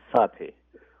उसका हिस्सा थे।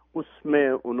 उसमें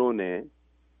उन्होंने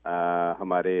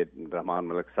हमारे रहमान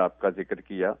मलिक साहब का जिक्र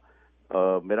किया।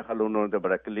 मेरा ख्याल उन्होंने तो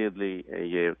बड़ा क्लियरली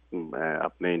ये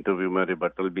अपने इंटरव्यू में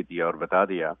रिबर्टल भी दिया और बता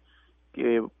दिया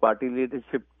कि पार्टी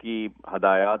लीडरशिप की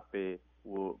हदायत पे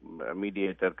वो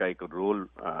मीडिएटर का एक रोल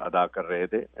अदा कर रहे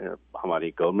थे। हमारी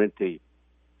गवर्नमेंट थी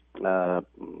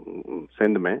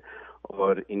सिंध में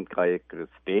और इनका एक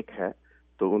स्टेक है,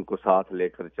 तो उनको साथ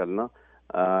लेकर चलना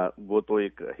वो तो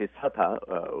एक हिस्सा था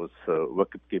उस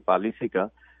वक्त की पॉलिसी का।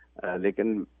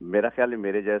 लेकिन मेरा ख्याल है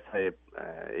मेरे जैसा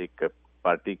एक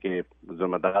पार्टी के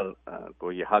जिम्मेदार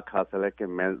को यह हक हासिल है कि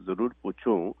मैं ज़रूर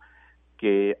पूछूं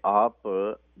कि आप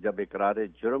जब इकरार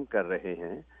जुर्म कर रहे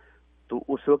हैं तो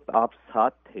उस वक्त आप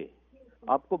साथ थे,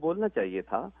 आपको बोलना चाहिए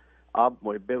था, आप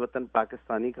मुहिब्बे वतन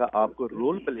पाकिस्तानी का आपको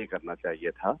रोल प्ले करना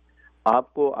चाहिए था,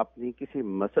 आपको अपनी किसी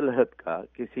मसलहत का,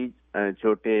 किसी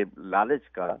छोटे लालच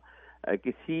का,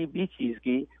 किसी भी चीज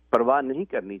की परवाह नहीं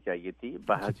करनी चाहिए थी।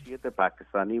 बहैसियत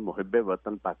पाकिस्तानी, मुहिब्बे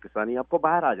वतन पाकिस्तानी आपको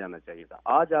बाहर आ जाना चाहिए था।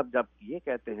 आज आप जब ये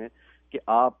कहते हैं कि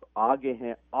आप आगे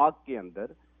हैं आग के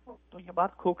अंदर, तो ये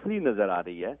बात खोखली नजर आ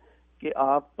रही है कि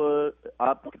आप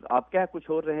क्या कुछ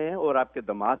और रहे हैं और आपके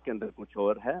दिमाग के अंदर कुछ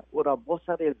और है और आप बहुत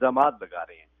सारे इल्जामात लगा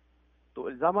रहे हैं। तो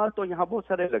इल्जामात तो यहाँ बहुत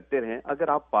सारे लगते रहे। अगर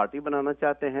आप पार्टी बनाना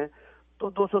चाहते हैं तो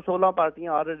 216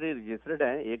 पार्टियां ऑलरेडी रजिस्टर्ड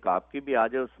हैं, एक आपकी भी आ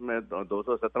जाए उसमें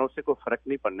 217, उससे कोई फर्क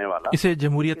नहीं पड़ने वाला। इसे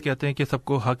जमहूरियत कहते हैं कि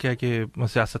सबको हक है कि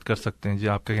सियासत कर सकते हैं। जी,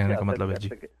 आपका कहने का मतलब है। जी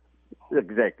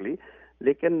एग्जैक्टली।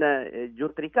 लेकिन जो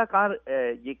तरीकाकार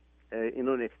ये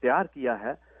इन्होंने इख्तियार किया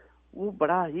है वो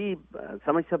बड़ा ही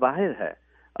समझ से बाहर है।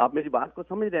 आप मेरी बात को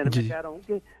समझ रहे हैं? मैं कह रहा हूँ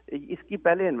कि इसकी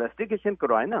पहले इन्वेस्टिगेशन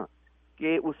करवाए ना,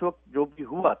 कि उस वक्त जो भी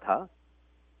हुआ था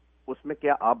उसमें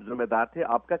क्या आप जिम्मेदार थे,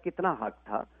 आपका कितना हक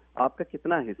था, आपका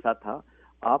कितना हिस्सा था,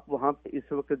 आप वहाँ पे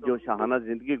इस वक्त जो शाहाना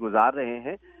जिंदगी गुजार रहे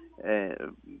हैं।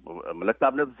 मलिक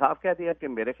साहब ने तो साफ कह दिया कि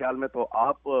मेरे ख्याल में तो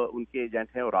आप उनके एजेंट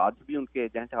हैं और आज भी उनके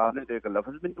एजेंट हैं। आपने तो एक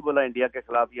लफ्ज भी नहीं बोला इंडिया के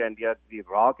खिलाफ या इंडिया की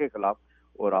रॉ के खिलाफ,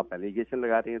 और आप एलिगेशन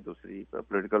लगा रही हैं दूसरी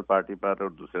पॉलिटिकल पार्टी पर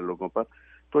और दूसरे लोगों पर।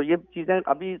 तो ये चीजें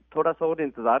अभी थोड़ा सा और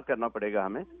इंतजार करना पड़ेगा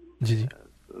हमें। जी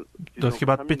तो उसके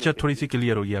बाद पिक्चर थोड़ी सी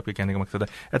क्लियर होगी, आपके कहने का मकसद है।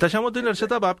 एहतशामुद्दीन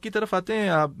अरशद, अब आपकी तरफ आते हैं।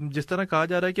 आप जिस तरह कहा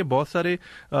जा रहा है कि बहुत सारे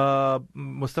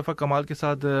मुस्तफ़ा कमाल के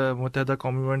साथ मुत्तहदा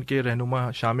कौमी मूवमेंट के रहनुमा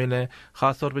शामिल हैं,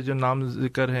 ख़ास तौर पे जो नाम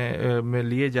जिक्र हैं में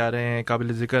लिए जा रहे हैं,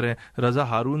 काबिल ज़िक्र हैं रज़ा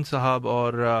हारून साहब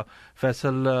और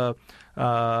फैसल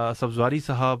सब्ज़वारी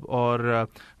साहब, और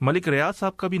मलिक रियाज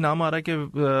साहब का भी नाम आ रहा है कि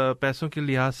पैसों के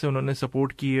लिहाज से उन्होंने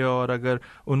सपोर्ट की है, और अगर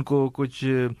उनको कुछ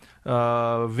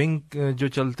विंग जो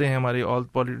चलते हैं हमारे ऑल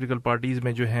पॉलिटिकल पार्टीज़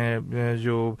में जो हैं,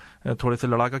 जो थोड़े से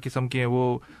लड़ाका किस्म के हैं,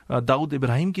 वो दाऊद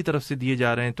इब्राहिम की तरफ से दिए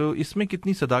जा रहे हैं। तो इसमें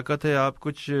कितनी सदाकत है? आप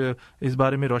कुछ इस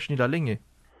बारे में रोशनी डालेंगे?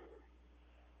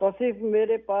 तौसीफ,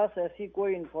 मेरे पास ऐसी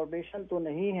कोई इंफॉर्मेशन तो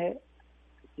नहीं है,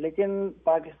 लेकिन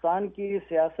पाकिस्तान की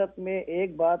सियासत में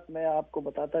एक बात मैं आपको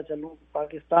बताता चलूं,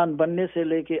 पाकिस्तान बनने से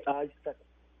लेके आज तक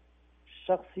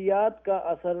शख्सियात का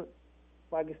असर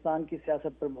पाकिस्तान की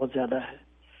सियासत पर बहुत ज़्यादा है।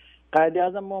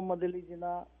 कायद-ए-आज़म मोहम्मद अली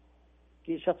जिन्ना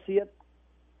की शख्सियत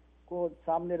को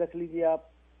सामने रख लीजिए आप,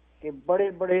 कि बड़े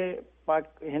बड़े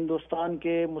हिंदुस्तान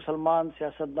के मुसलमान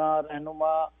सियासतदान,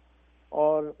 रहनुमा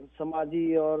और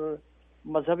समाजी और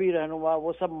مذہبی رہنما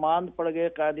وہ سب ماند پڑ گئے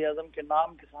قائد اعظم کے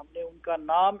نام کے سامنے. ان کا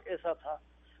نام ایسا تھا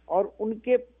اور ان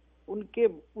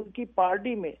کی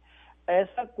پارٹی میں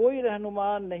ایسا کوئی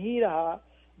رہنما نہیں رہا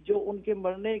جو ان کے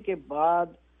مرنے کے بعد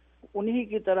انہی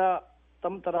کی طرح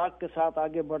تم تراک کے ساتھ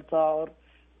آگے بڑھتا اور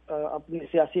اپنی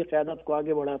سیاسی قیادت کو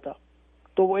آگے بڑھاتا.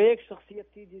 تو وہ ایک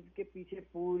شخصیت تھی جس کے پیچھے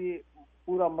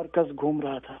پورا مرکز گھوم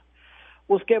رہا تھا.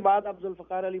 اس کے بعد آپ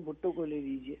ذوالفقار علی بھٹو کو لے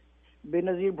لیجئے, بے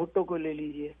نظیر بھٹو کو لے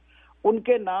لیجئے, ان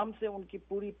کے نام سے ان کی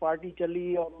پوری پارٹی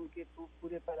چلی اور ان کے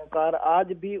پورے پیروکار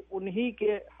آج بھی انہی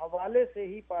کے حوالے سے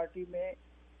ہی پارٹی میں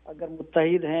اگر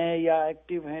متحد ہیں یا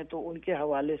ایکٹیو ہیں تو ان کے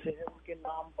حوالے سے ہیں, ان کے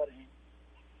نام پر ہیں.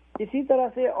 اسی طرح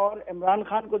سے اور عمران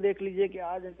خان کو دیکھ لیجئے کہ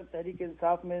آج اگر تحریک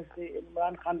انصاف میں سے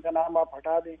عمران خان کا نام آپ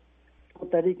ہٹا دیں تو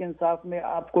تحریک انصاف میں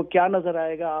آپ کو کیا نظر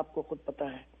آئے گا, آپ کو خود پتہ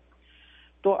ہے.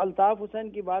 تو الطاف حسین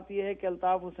کی بات یہ ہے کہ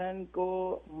الطاف حسین کو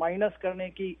مائنس کرنے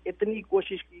کی اتنی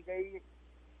کوشش کی گئی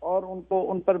اور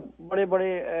ان پر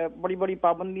بڑی بڑی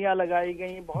پابندیاں لگائی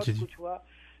گئیں, بہت کچھ ہوا,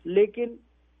 لیکن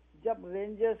جب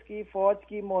رینجرز کی فوج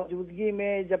کی موجودگی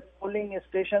میں جب پولنگ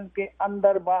اسٹیشن کے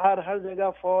اندر باہر ہر جگہ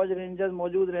فوج رینجرز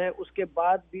موجود رہے, اس کے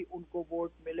بعد بھی ان کو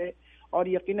ووٹ ملے. اور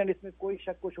یقیناً اس میں کوئی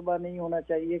شک و شبہ نہیں ہونا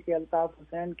چاہیے کہ الطاف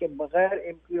حسین کے بغیر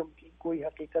MQM کی کوئی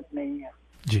حقیقت نہیں ہے.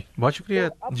 جی بہت شکریہ.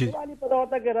 اب سوال نہیں پتا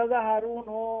ہوتا کہ رضا ہارون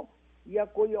ہو یا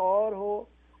کوئی اور ہو,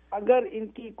 اگر ان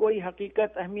کی کوئی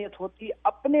حقیقت اہمیت ہوتی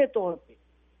اپنے طور پہ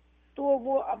تو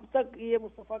وہ اب تک یہ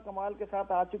مصطفیٰ کمال کے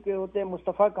ساتھ آ چکے ہوتے.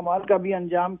 مصطفیٰ کمال کا بھی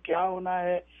انجام کیا ہونا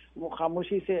ہے وہ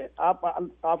خاموشی سے. آپ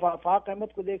آفاق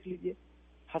احمد کو دیکھ لیجئے,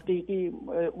 حقیقی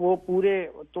وہ پورے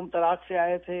تم تراک سے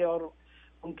آئے تھے اور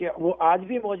ان کے وہ آج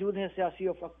بھی موجود ہیں سیاسی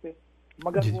افق پہ,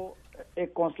 مگر وہ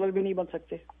ایک کونسلر بھی نہیں بن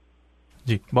سکتے.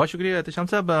 جی بہت شکریہ احتشام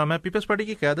صاحب. میں پیپلز پارٹی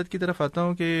کی قیادت کی طرف آتا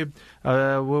ہوں کہ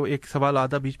وہ ایک سوال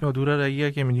آدھا بیچ میں ادھورا رہی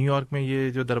ہے کہ نیو یارک میں یہ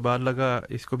جو دربار لگا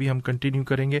اس کو بھی ہم کنٹینیو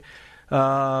کریں گے.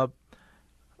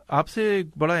 آپ سے ایک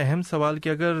بڑا اہم سوال کہ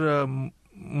اگر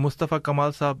مصطفیٰ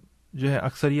کمال صاحب جو ہے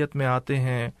اکثریت میں آتے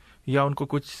ہیں یا ان کو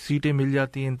کچھ سیٹیں مل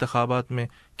جاتی ہیں انتخابات میں,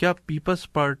 کیا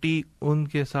پیپلز پارٹی ان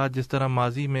کے ساتھ جس طرح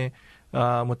ماضی میں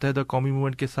متحدہ قومی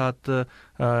موومنٹ کے ساتھ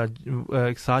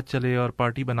ایک ساتھ چلے اور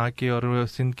پارٹی بنا کے اور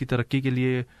سندھ کی ترقی کے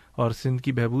لیے اور سندھ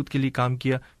کی بہبود کے لیے کام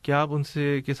کیا, کیا آپ ان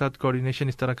سے کے ساتھ کوارڈینیشن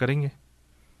اس طرح کریں گے؟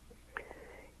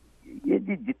 یہ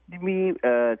جتنی بھی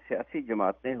سیاسی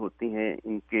جماعتیں ہوتی ہیں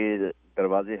ان کے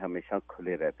دروازے ہمیشہ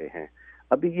کھلے رہتے ہیں.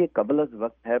 ابھی یہ قبل از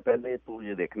وقت ہے, پہلے تو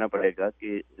یہ دیکھنا پڑے گا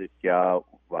کہ کیا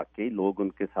واقعی لوگ ان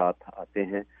کے ساتھ آتے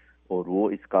ہیں اور وہ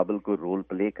اس قابل کو رول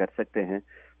پلے کر سکتے ہیں.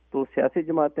 تو سیاسی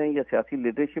جماعتیں یا سیاسی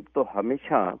لیڈرشپ تو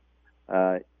ہمیشہ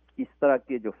اس طرح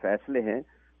کے جو فیصلے ہیں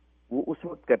وہ اس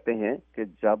وقت کرتے ہیں کہ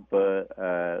جب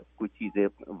کچھ چیزیں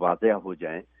واضح ہو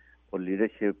جائیں اور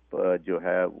لیڈرشپ جو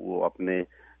ہے وہ اپنے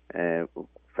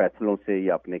فیصلوں سے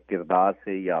یا اپنے کردار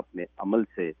سے یا اپنے عمل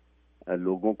سے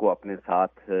لوگوں کو اپنے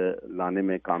ساتھ لانے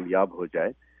میں کامیاب ہو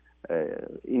جائے.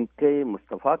 ان کے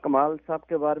مصطفیٰ کمال صاحب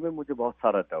کے بارے میں مجھے بہت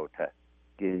سارا ڈاؤٹ ہے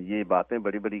کہ یہ باتیں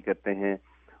بڑی بڑی کرتے ہیں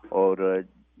اور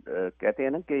کہتے ہیں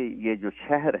نا کہ یہ جو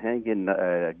شہر ہیں یہ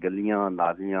گلیاں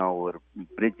نالیاں اور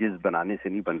برجز بنانے سے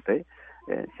نہیں بنتے,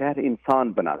 شہر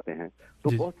انسان بناتے ہیں. تو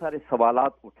بہت سارے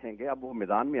سوالات اٹھیں گے. اب وہ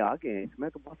میدان میں آ گئے ہیں اس میں,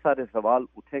 تو بہت سارے سوال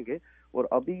اٹھیں گے اور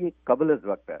ابھی یہ قبل از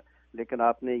وقت ہے. لیکن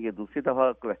آپ نے یہ دوسری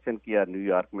دفعہ کویسچن کیا نیو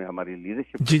یارک میں ہماری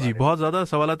لیڈرشپ. جی بہت زیادہ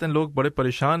سوالات ہیں, لوگ بڑے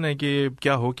پریشان ہیں کہ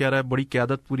کیا ہو کیا رہا ہے. بڑی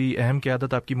قیادت, پوری اہم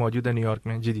قیادت آپ کی موجود ہے نیو یارک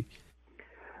میں. جی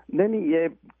نہیں یہ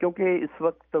کیونکہ اس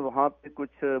وقت وہاں پہ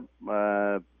کچھ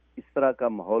اس طرح کا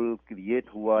ماحول کریٹ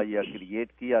ہوا یا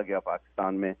کریٹ کیا گیا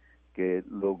پاکستان میں کہ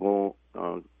لوگوں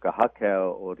کا حق ہے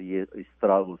اور یہ اس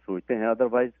طرح وہ سوچتے ہیں.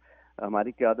 ادروائز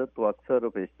ہماری قیادت تو اکثر و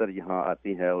بیشتر یہاں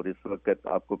آتی ہے اور اس وقت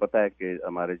آپ کو پتہ ہے کہ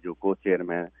ہمارے جو کو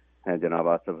چیئرمین ہیں جناب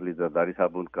آصف علی زرداری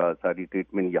صاحب, ان کا ساری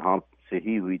ٹریٹمنٹ یہاں سے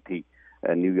ہی ہوئی تھی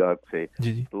نیو یارک سے.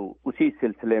 تو اسی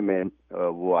سلسلے میں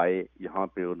وہ آئے یہاں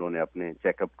پہ, انہوں نے اپنے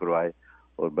چیک اپ کروائے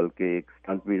اور بلکہ ایک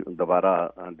اسٹنٹ بھی دوبارہ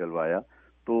ڈلوایا.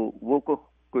 تو وہ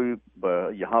کوئی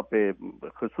یہاں پہ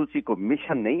خصوصی کو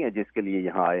مشن نہیں ہے جس کے لیے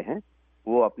یہاں آئے ہیں,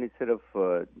 وہ اپنی صرف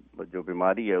جو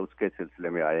بیماری ہے اس کے سلسلے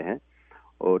میں آئے ہیں.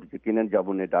 اور یقیناً جب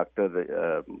انہیں ڈاکٹر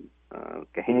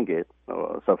کہیں گے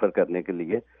سفر کرنے کے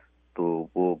لیے تو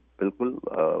وہ بالکل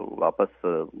واپس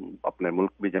اپنے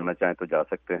ملک بھی جانا چاہیں تو جا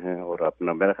سکتے ہیں. اور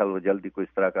اپنا میرا خیال وہ جلدی کوئی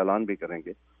اس طرح کا اعلان بھی کریں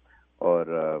گے اور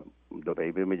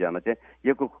دبئی بھی جانا چاہیں.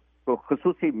 یہ کوئی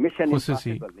خصوصی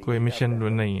مشن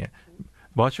نہیں ہے.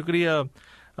 بہت شکریہ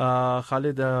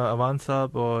خالد اوان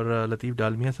صاحب اور لطیف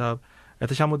ڈالمیا صاحب.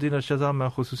 احتشام الدین ارشد صاحب, میں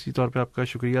خصوصی طور پہ آپ کا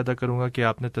شکریہ ادا کروں گا کہ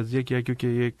آپ نے تجزیہ کیا, کیونکہ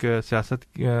یہ ایک سیاست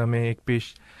میں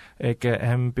ایک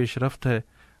اہم پیش رفت ہے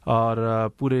اور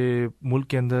پورے ملک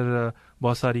کے اندر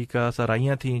بہت ساری کا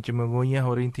سرائیاں تھیں, چمگوئیاں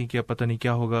ہو رہی تھیں کہ اب پتہ نہیں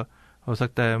کیا ہوگا, ہو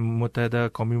سکتا ہے متحدہ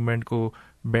قومی موومنٹ کو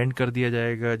بینڈ کر دیا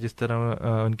جائے گا, جس طرح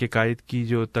ان کے قائد کی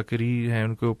جو تقریر ہیں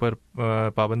ان کے اوپر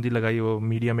پابندی لگائی وہ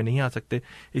میڈیا میں نہیں آ سکتے,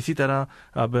 اسی طرح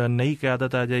اب نئی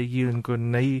قیادت آ جائے گی, ان کو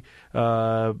نئی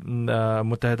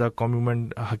متحدہ قومی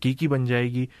موومنٹ حقیقی بن جائے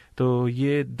گی, تو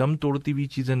یہ دم توڑتی ہوئی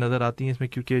چیزیں نظر آتی ہیں اس میں,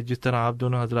 کیونکہ جس طرح آپ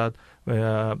دونوں حضرات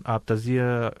آپ تجزیہ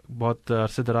بہت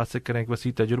عرصے دراز سے کریں, ایک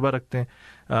وسیع تجربہ رکھتے ہیں,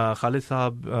 خالد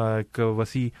صاحب ایک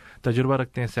وسیع تجربہ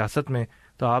رکھتے ہیں سیاست میں,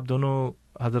 تو آپ دونوں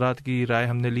حضرات کی رائے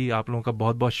ہم نے لی. آپ لوگوں کا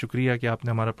بہت بہت شکریہ کہ آپ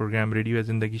نے ہمارا program radio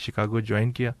Zindagi Chicago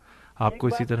join کیا. آپ کو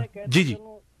اسی طرح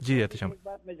جی احتشام, ایک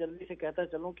بات میں جلدی سے کہتا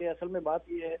چلوں کہ اصل میں بات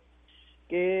یہ ہے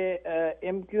کہ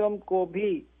ایم کیو ایم کو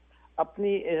بھی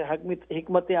اپنی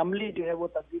حکمت عملی جو ہے وہ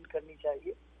تبدیل کرنی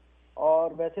چاہیے,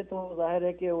 اور ویسے تو ظاہر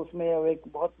ہے کہ اس میں ایک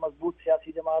بہت مضبوط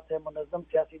سیاسی جماعت ہے, منظم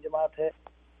سیاسی جماعت ہے,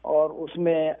 اور اس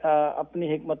میں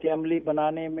اپنی حکمت عملی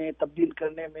بنانے میں تبدیل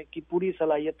کرنے میں کی پوری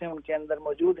صلاحیتیں ان کے اندر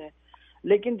موجود ہیں.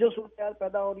 لیکن جو صورتحال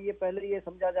پیدا ہو رہی ہے, پہلے یہ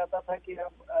سمجھا جاتا تھا کہ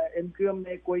اب ایم کیو ایم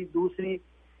میں کوئی دوسری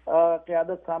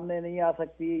قیادت سامنے نہیں آ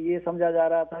سکتی, یہ سمجھا جا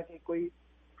رہا تھا کہ کوئی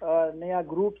نیا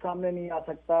گروپ سامنے نہیں آ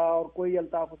سکتا اور کوئی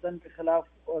الطاف حسین کے خلاف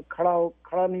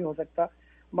کھڑا نہیں ہو سکتا,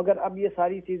 مگر اب یہ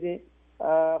ساری چیزیں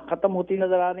ختم ہوتی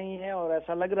نظر آ رہی ہیں, اور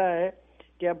ایسا لگ رہا ہے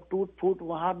کہ اب ٹوٹ پھوٹ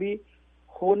وہاں بھی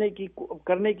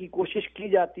کرنے کی کوشش کی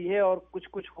جاتی ہے, اور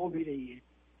کچھ ہو بھی رہی ہے.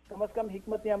 کم از کم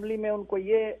حکمت عملی میں ان کو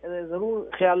یہ ضرور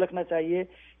خیال رکھنا چاہیے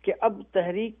کہ اب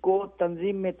تحریک کو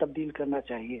تنظیم میں تبدیل کرنا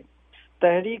چاہیے.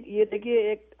 تحریک, یہ دیکھیے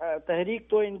ایک تحریک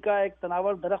تو ان کا ایک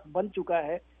تناور درخت بن چکا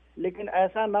ہے, لیکن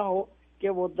ایسا نہ ہو کہ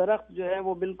وہ درخت جو ہے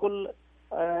وہ بالکل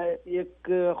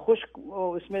ایک خشک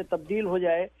اس میں تبدیل ہو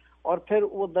جائے اور پھر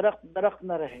وہ درخت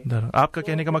نہ رہے. آپ کا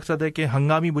کہنے کا مقصد ہے کہ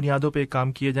ہنگامی بنیادوں پہ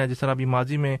کام کیے جائیں, جس طرح ابھی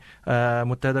ماضی میں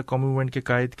متحدہ قومی موومنٹ کے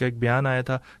قائد کا ایک بیان آیا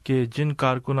تھا کہ جن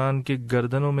کارکنان کے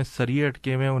گردنوں میں سریے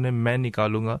اٹکے ہوئے انہیں میں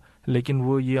نکالوں گا, لیکن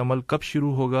وہ یہ عمل کب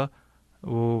شروع ہوگا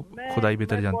وہ خدا ہی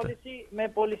بہتر جانتا ہے. میں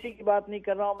پالیسی کی بات نہیں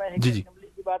کر رہا ہوں, میں حکمت عملی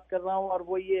کی بات کر رہا ہوں, اور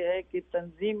وہ یہ ہے کہ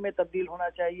تنظیم میں تبدیل ہونا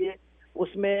چاہیے,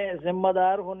 اس میں ذمہ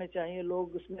دار ہونے چاہیے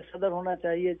لوگ, اس میں صدر ہونا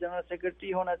چاہیے, جنرل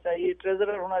سیکرٹری ہونا چاہیے,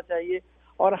 ٹریزرر ہونا چاہیے,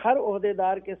 اور ہر عہدے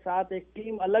دار کے ساتھ ایک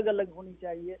ٹیم الگ الگ ہونی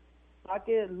چاہیے,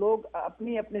 تاکہ لوگ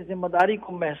اپنی اپنی ذمہ داری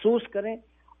کو محسوس کریں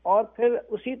اور پھر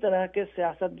اسی طرح کے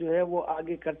سیاست جو ہے وہ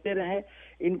آگے کرتے رہیں.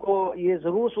 ان کو یہ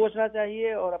ضرور سوچنا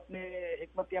چاہیے اور اپنے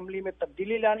حکمت عملی میں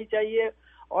تبدیلی لانی چاہیے.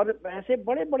 اور ایسے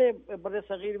بڑے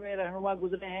صغیر میں رہنما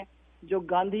گزرے ہیں جو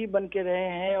گاندھی بن کے رہے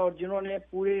ہیں اور جنہوں نے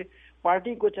پوری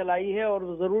پارٹی کو چلائی ہے, اور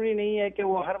ضروری نہیں ہے کہ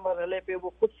وہ ہر مرحلے پہ وہ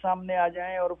خود سامنے آ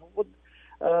جائیں اور خود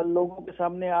لوگوں کے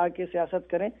سامنے آ کے سیاست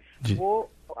کریں. وہ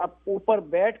اب اوپر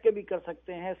بیٹھ کے بھی کر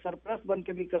سکتے ہیں, سرپرست بن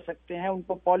کے بھی کر سکتے ہیں, ان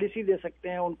کو پالیسی دے سکتے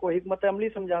ہیں, ان کو حکمت عملی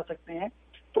سمجھا سکتے ہیں,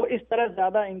 تو اس طرح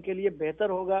زیادہ ان کے لیے بہتر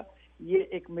ہوگا. یہ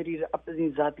ایک میری اپنی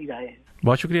ذاتی رائے ہے.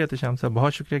 بہت شکریہ احتشام صاحب,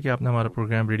 بہت شکریہ کہ آپ نے ہمارا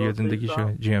پروگرام ریڈیو زندگی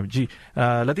جی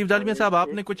لطیف دالمیا صاحب, آپ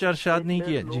نے کچھ ارشاد نہیں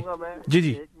کیا.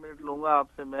 جی 1 منٹ لوں گا آپ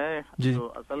سے میں.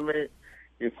 تو اصل میں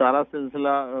یہ سارا سلسلہ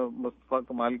مصطفیٰ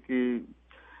کمال کی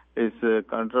اس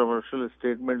کنٹروورشل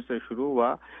اسٹیٹمنٹ سے شروع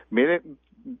ہوا. میرے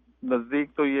نزدیک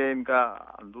تو یہ ان کا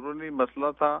اندرونی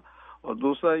مسئلہ تھا, اور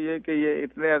دوسرا یہ کہ یہ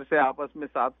اتنے عرصے آپس میں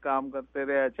ساتھ کام کرتے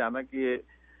رہے, اچانک یہ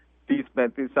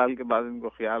 30-35 سال کے بعد ان کو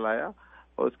خیال آیا,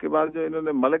 اور اس کے بعد جو انہوں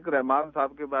نے ملک رحمان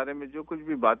صاحب کے بارے میں جو کچھ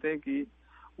بھی باتیں کی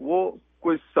وہ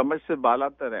کچھ سمجھ سے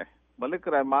بالاتر ہے. ملک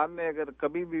رحمان نے اگر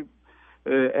کبھی بھی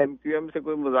ایم کیو ایم سے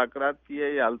کوئی مذاکرات کیے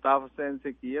یا الطاف حسین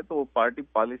سے کیے تو وہ پارٹی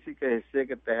پالیسی کے حصے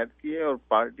کے تحت کیے, اور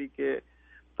پارٹی کے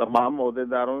تمام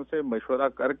عہدیداروں سے مشورہ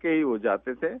کر کے ہی وہ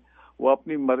جاتے تھے. وہ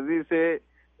اپنی مرضی سے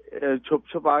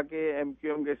چھپا کے ایم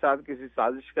کیو ایم کے ساتھ کسی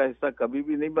سازش کا حصہ کبھی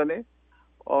بھی نہیں بنے,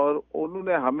 اور انہوں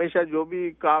نے ہمیشہ جو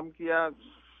بھی کام کیا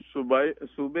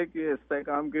صوبے کے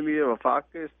استحکام کے لیے,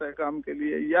 وفاق کے استحکام کے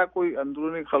لیے, یا کوئی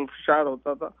اندرونی خلفشار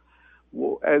ہوتا تھا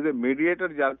وہ ایز اے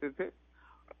میڈیٹر جاتے تھے,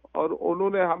 اور انہوں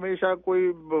نے ہمیشہ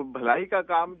کوئی بھلائی کا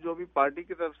کام جو بھی پارٹی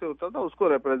کی طرف سے ہوتا تھا اس کو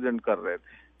ریپرزینٹ کر رہے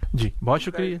تھے. جی بہت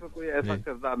شکریہ. کوئی ایسا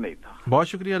کردار نہیں تھا. بہت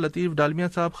شکریہ لطیف ڈالمیا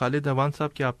صاحب, خالد اوان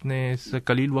صاحب کہ آپ نے اس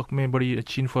قلیل وقت میں بڑی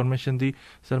اچھی انفارمیشن دی.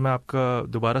 سر میں آپ کا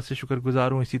دوبارہ سے شکر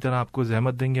گزار ہوں. اسی طرح آپ کو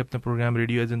زحمت دیں گے اپنے پروگرام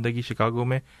ریڈیو زندگی شکاگو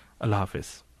میں. اللہ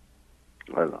حافظ.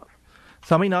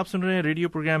 سامعین, آپ سن رہے ہیں ریڈیو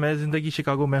پروگرام اے زندگی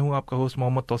شکاگو. میں ہوں آپ کا ہوسٹ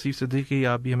محمد توصیف صدیقی.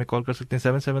 آپ بھی ہمیں کال کر سکتے ہیں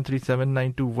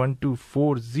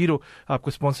 7737921240. آپ کو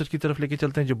اسپانسر کی طرف لے کے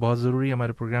چلتے ہیں جو بہت ضروری ہے,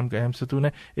 ہمارے پروگرام کا اہم ستون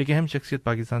ہے. ایک اہم شخصیت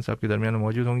پاکستان سے آپ کے درمیان میں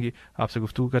موجود ہوں گی, آپ سے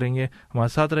گفتگو کریں گے. ہمارے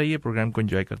ساتھ رہیے, پروگرام کو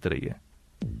انجوائے کرتے رہیے.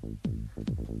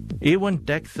 A1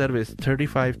 Tech Service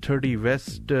 3530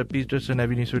 West Peterson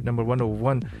Avenue Suite number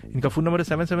 101. इनका फ़ोन नंबर है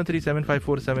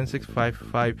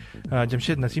 7737547655.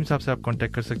 जमशेद नसीम साहब से आप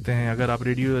कांटेक्ट कर सकते हैं. अगर आप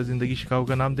रेडियो ज़िंदगी शिकागो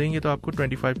का नाम देंगे तो आपको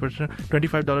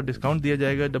 $25 डिस्काउंट दिया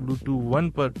जाएगा. W21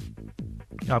 पर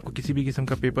आपको किसी भी किस्म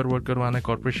का पेपर वर्क करवाना है,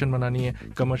 कॉर्पोरेशन बनानी है,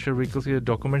 कमर्शियल व्हीकल्स के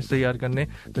डॉक्यूमेंट्स तैयार करने,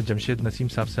 तो जमशेद नसीम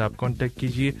साहब से आप कांटेक्ट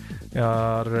कीजिए.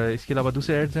 और इसके अलावा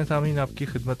दूसरे एड्स हैं सामीन आपकी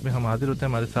खिदमत में हम हाजिर होते हैं.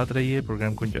 हमारे साथ रहिए,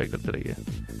 प्रोग्राम को एंजॉय करते रहिए.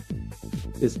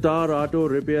 Star auto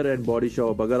repair and body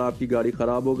shop. अगर आपकी गाड़ी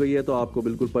खराब हो गई है तो आपको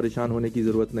बिल्कुल परेशान होने की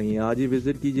जरूरत नहीं है. आज ही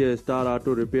विजिट कीजिए star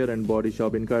auto repair and body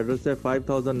shop. इनका एड्रेस है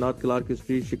 5000 north Clark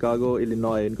street, Chicago,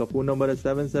 Illinois. इनका फोन नंबर है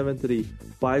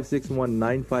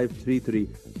 7735619533.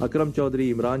 अकरम चौधरी,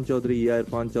 इमरान चौधरी या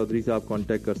इरफान चौधरी से आप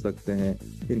कांटेक्ट कर सकते हैं.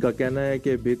 इनका कहना है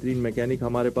कि बेहतरीन मैकेनिक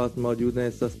हमारे पास मौजूद हैं.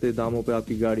 सस्ते दामों पर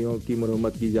आपकी गाड़ियों की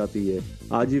मरम्मत की जाती है.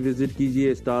 आज ही विजिट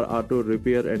कीजिए star auto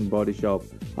repair and body shop.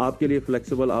 आपके लिए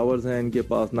फ्लेक्सिबल आवर्स हैं इनके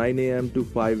पास 9 AM to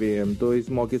 5 AM, तो इस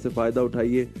मौके से फायदा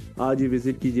उठाइए. आज ही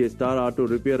विजिट कीजिए star auto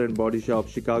repair and body shop,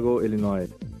 Chicago, Illinois.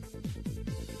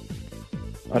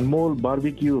 Anmol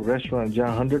barbecue restaurant,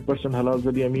 जहां 100% हलाल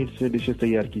ज़रिया मीट से डिशेस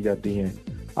तैयार की जाती हैं.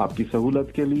 आपकी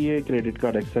सहूलत के लिए क्रेडिट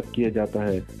कार्ड एक्सेप्ट किया जाता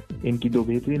है. इनकी 2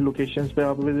 बेहतरीन लोकेशंस पे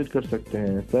आप विजिट कर सकते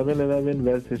हैं. 711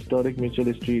 west historic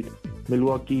Mitchell street,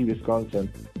 Milwaukee, Wisconsin.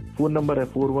 Phone number है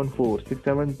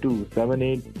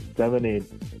 414-672-7878.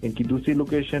 इनकी दूसरी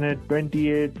लोकेशन है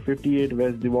 2858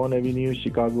 west Devon Avenue,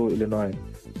 Chicago, Illinois.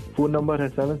 Phone number है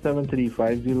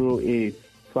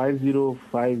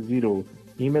 773-508-5050.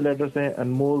 ईमेल एड्रेस है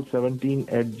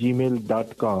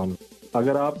anmol17@gmail.com.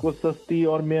 अगर आपको सस्ती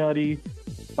और मेयारी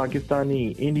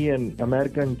Pakistani, Indian,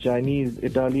 American, Chinese,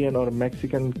 Italian और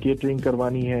मैक्सिकन केटरिंग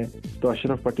करवानी है तो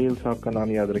अशरफ पटेल साहब का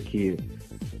नाम याद रखिए.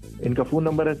 इनका फोन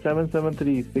नंबर है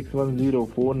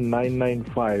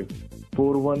 773-610-4995,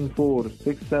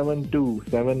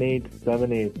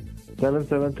 414-672-7878,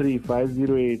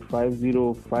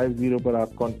 773-508-5050 पर आप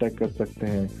कांटेक्ट कर सकते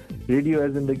हैं. रेडियो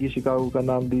जिंदगी शिकागो का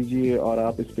नाम दीजिए और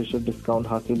आप स्पेशल डिस्काउंट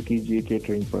हासिल कीजिए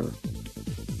केटरिंग पर.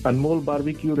 अनमोल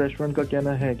बारबेक्यू रेस्टोरेंट का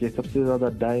कहना है कि सबसे ज्यादा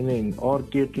डाइनिंग और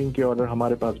केटरिंग के ऑर्डर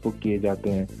हमारे पास बुक किए जाते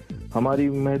हैं. हमारी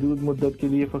महदूद मुद्दत के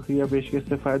लिए फखरिया पेशकश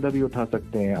से फायदा भी उठा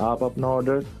सकते हैं. आप अपना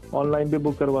ऑर्डर ऑनलाइन भी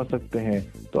बुक करवा सकते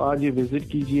हैं. तो आज ये विजिट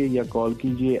कीजिए या कॉल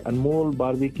कीजिए. Anmol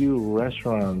barbecue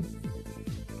restaurant.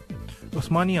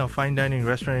 Osmania fine dining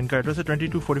restaurant. इनका एड्रेस है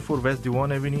 2244 west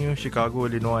Devon Avenue, Chicago,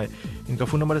 Illinois. इनका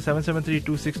फोन नंबर है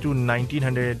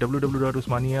 773-262-1900.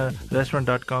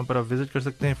 www.usmaniarestaurant.com पर आप विजिट कर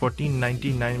सकते हैं.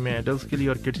 $14.99 में एडल्ट्स के लिए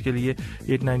और किड्स के लिए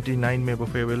 $8.99 में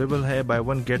बुफे अवेलेबल है. बाय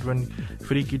 1 गेट 1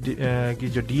 फ्री की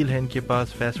जो डील है इनके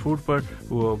पास फास्ट फूड पर,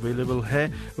 वो अवेलेबल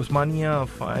है. Osmania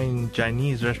fine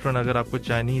Chinese restaurant. अगर आपको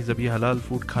चाइनीज़ अभी हलाल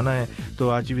फूड खाना है तो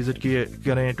आज ही विजिट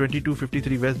करें.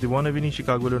 2253 West Devon Avenue,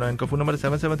 Chicago, Illinois. इनका फोन नंबर है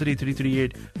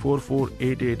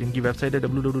 773-338-4488. इनकी वेबसाइट है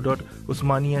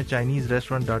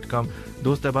www.usmaniachinese.com.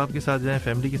 दोस्त अहबाब के साथ जाएं,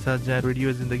 फैमिली के साथ जाएं,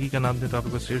 रेडियो ज़िंदगी का नाम दें तो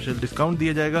आपको स्पेशल डिस्काउंट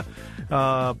दिया जाएगा.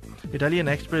 इटालियन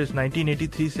एक्सप्रेस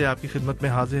 1983 से आपकी खिदमत में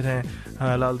हाजिर हैं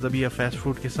हलाल ज़बिया फास्ट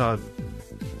फूड के साथ.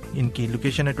 इनकी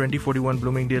लोकेशन है 2041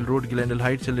 Bloomingdale road, Glendale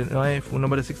heights, Illinois. Phone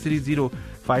number है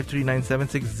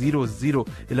 630-539-7600.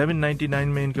 1199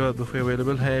 में इनके पास बुफे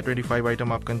अवेलेबल है. 25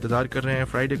 आइटम आपका इंतजार कर रहे हैं.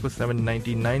 फ्राइडे को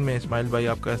 799 में इस्माइल भाई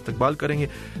आपका इस्तकबाल करेंगे.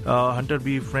 हंटर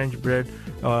बीफ फ्रेंच ब्रेड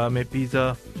में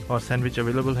पिज़्ज़ा और सैंडविच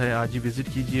अवेलेबल है. आज ही विजिट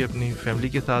कीजिए, अपनी फैमिली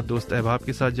के साथ, दोस्त अहबाब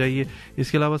के साथ जाइए.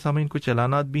 इसके अलावा सामने कुछ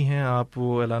ऐलानात भी हैं, आप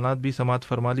वो ऐलानात भी समात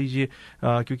फरमा लीजिए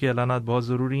क्योंकि ऐलानात बहुत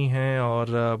ज़रूरी हैं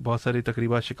और बहुत सारी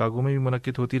तकरीबात शिकागो में भी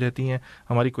मुनक्किद होती रहती हैं.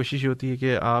 हमारी कोशिश होती है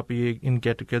कि आप ये इन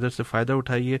गेट टुगेदर से फ़ायदा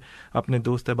उठाइए. अपने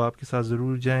दोस्त अहबाब के साथ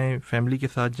ज़रूर जाएं, फैमिली के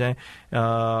साथ जाएं.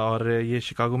 और ये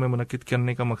शिकागो में मुनक्किद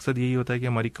करने का मकसद यही होता है कि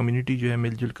हमारी कम्युनिटी जो है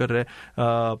मिलजुल कर रहे.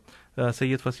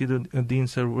 सैयद फसीदुद्दीन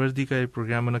सरवर्दी का एक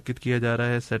प्रोग्राम मुनक्किद किया जा रहा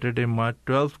है सैटरडे मार्च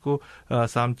 12 को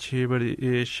शाम 6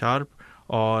 बजे शार्प.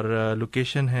 और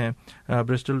लोकेशन है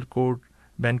ब्रिस्टल कोर्ट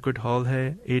बैंक्वेट हॉल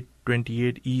है,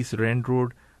 828 east Rand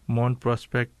road, Mount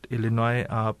Prospect, Illinois.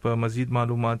 आप मज़ीद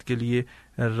मालूमात के लिए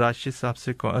राशिद साहब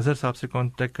से, अजहर साहब से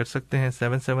कांटेक्ट कर सकते हैं.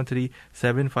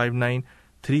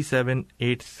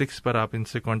 773-759-3786 पर आप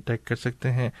इनसे कांटेक्ट कर सकते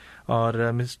हैं.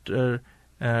 और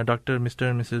doctor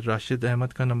mister missus Rashid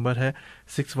Ahmed का नंबर है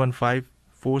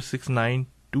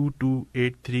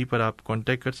 615-469-2283 पर आप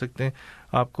कांटेक्ट कर सकते हैं.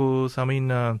 आपको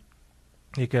सामीन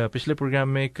एक पिछले प्रोग्राम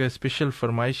में एक स्पेशल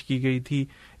फरमाइश की गई थी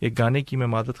एक गाने की. मैं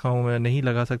मादत खां हूँ, मैं नहीं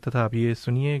लगा सकता था. आप ये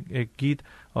सुनिए एक गीत,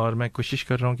 और मैं कोशिश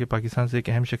कर रहा हूँ कि पाकिस्तान से एक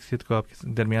अहम शख्सियत को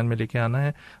आपके दरमियान में लेके आना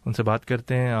है. उनसे बात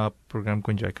करते हैं. आप प्रोग्राम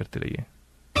को एंजॉय करते रहिए.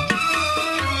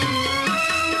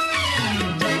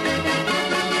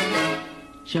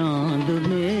 चांद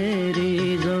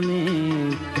मेरी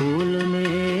ज़मीं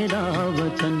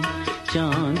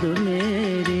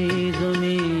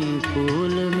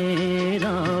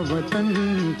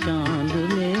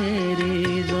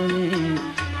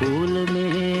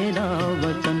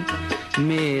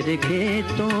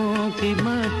खेतों की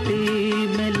मट्टी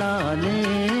मिला ले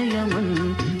यमन,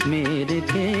 मेरे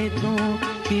खेतों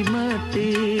की मट्टी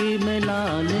मिला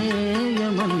ले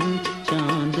यमन,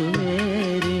 चांद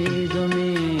मेरी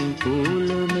ज़मीं फूल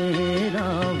मेरा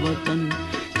वतन,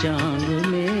 चांद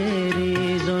मेरी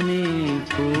ज़मीं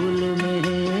फूल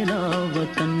मेरा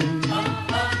वतन।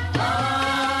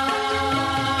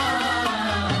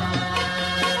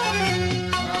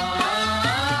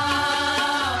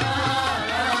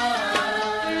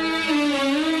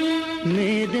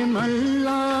 मेरे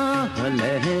मल्लाह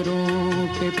लहरों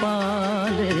के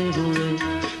पाले हुए,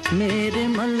 मेरे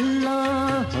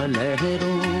मल्लाह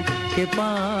लहरों के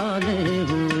पाले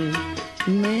हुए,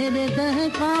 मेरे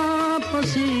दहका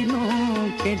पसीनों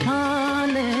के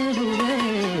ढाले हुए,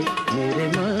 मेरे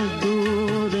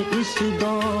मजदूर इस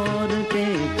दौर के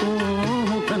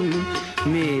कोहकन,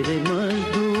 मेरे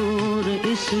मजदूर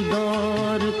इस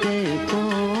दौर के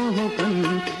कोहकन,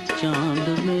 चांद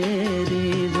मेरी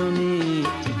ज़मीं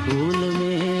फूल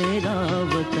मेरा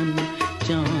वतन,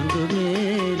 चांद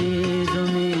मेरी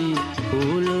ज़मीं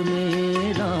फूल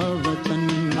मेरा वतन।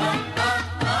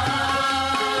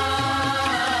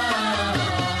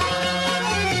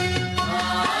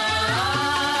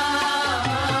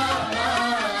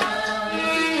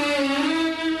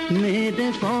 मेरे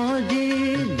फौजी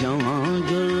जवान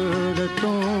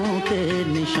जुर्रतों के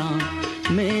निशान,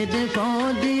 मेरे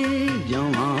फौजी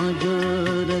जवान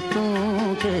जुर्रतों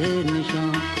के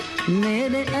निशान,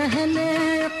 मेरे अहले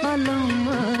कलम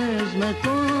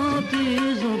अज़मतों की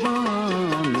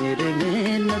ज़ुबान, मेरे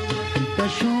मेहनत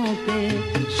कशों के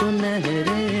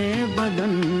सुनहरे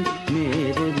बदन,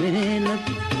 मेरे मेहनत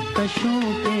कशों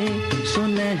के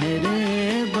सुनहरे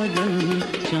बदन,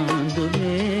 चांद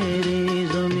मेरी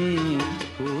ज़मीं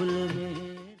फूल में।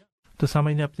 तो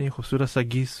सामीन ने अपनी खूबसूरत सा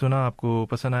गीत सुना, आपको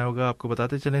पसंद आया होगा। आपको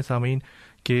बताते चलें सामीन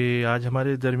कि आज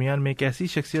हमारे दरमियान में एक ऐसी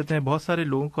शख्सियत हैं, बहुत सारे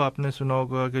लोगों को आपने सुना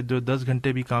होगा कि जो 10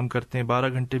 घंटे भी काम करते हैं, 12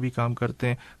 घंटे भी काम करते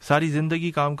हैं, सारी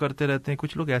ज़िंदगी काम करते रहते हैं।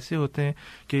 कुछ लोग ऐसे होते हैं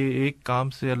कि एक काम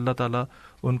से अल्लाह ताला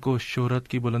उनको शोहरत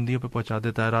की बुलंदियों पे पहुंचा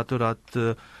देता है, रातों रात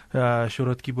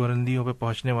शोहरत की बुलंदियों पे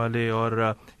पहुंचने वाले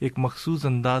और एक मखसूस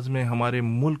अंदाज में हमारे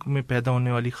मुल्क में पैदा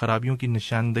होने वाली ख़राबियों की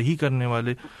निशानदही करने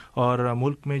वाले, और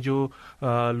मुल्क में जो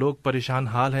लोग परेशान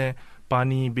हाल हैं,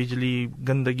 पानी, बिजली,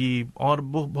 गंदगी और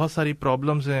बहुत सारी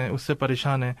प्रॉब्लम्स हैं, उससे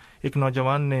परेशान हैं। एक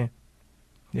नौजवान ने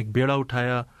एक बेड़ा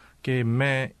उठाया कि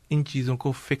मैं इन चीज़ों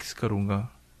को फिक्स करूँगा।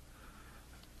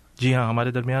 जी हाँ,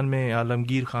 हमारे दरमियान में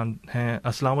आलमगीर खान हैं।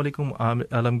 अस्सलाम वालेकुम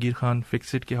आलमगीर खान,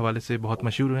 फिक्सिट के हवाले से बहुत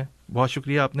मशहूर हैं। बहुत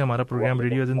शुक्रिया आपने हमारा प्रोग्राम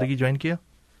रेडियो ज़िंदगी ज्वाइन किया।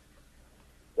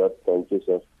 Thank you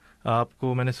sir.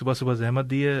 आपको मैंने सुबह सुबह जहमत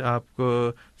दी है,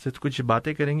 आपको से कुछ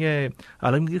बातें करेंगे।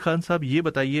 आलमगीर खान साहब, ये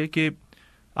बताइए कि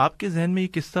आपके जहन में ये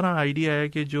किस तरह आइडिया है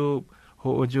कि जो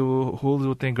होल्स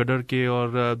होते हैं गडर के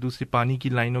और दूसरी पानी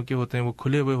की लाइनों के होते हैं वो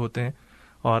खुले हुए होते हैं,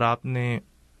 और आपने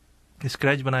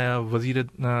स्क्रैच बनाया। वज़ीर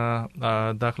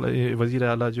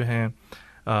आला जो हैं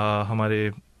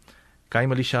हमारे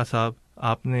कायम अली शाह साहब,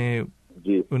 आपने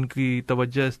उनकी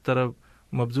तवज्जो इस तरफ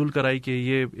मबजूल कराई कि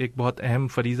ये एक बहुत अहम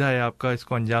फरीज़ा है आपका,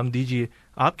 इसको अंजाम दीजिए।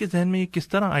 आपके जहन में ये किस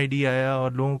तरह आइडिया आया,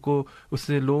 और लोगों को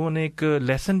उससे लोगों ने एक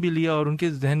लेसन भी लिया और उनके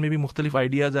जहन में भी मुख्तलिफ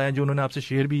आइडियाज़ आए जो उन्होंने आपसे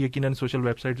शेयर भी यकीनन सोशल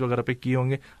वेबसाइट्स वगैरह पे किए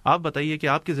होंगे। आप बताइए कि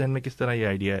आपके जहन में किस तरह ये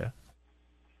आइडिया आया।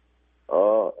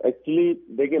 एक्चुअली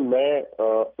देखिए, मैं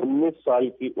 19 साल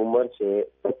की उम्र से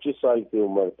 25 साल की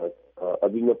उम्र तक,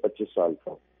 अभी मैं 25 साल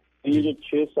का, ये जो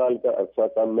 6 साल का अरसा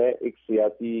था, मैं एक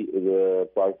सियासी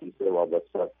पार्टी से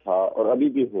वाबस्ता था और अभी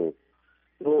भी हूँ।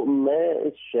 तो मैं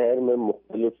इस शहर में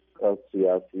मुख्तलिफ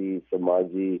सियासी,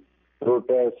 समाजी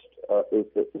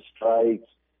प्रोटेस्ट, स्ट्राइक्स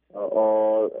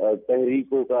और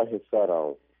तहरीकों का हिस्सा रहा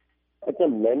हूँ। अच्छा,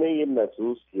 मैंने ये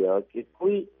महसूस किया कि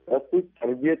कोई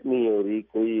तरबियत नहीं हो रही,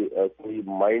 कोई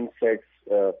माइंड सेट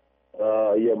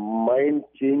या माइंड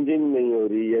चेंजिंग नहीं हो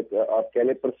रही, या आप कह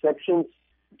लें परसेप्शन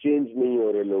चेंज नहीं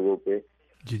हो रहे लोगों पे।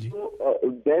 तो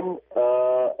देन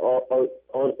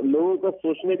और लोगों का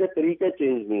सोचने का तरीका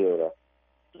चेंज नहीं हो रहा।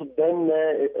 तो देन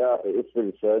मैं इस पर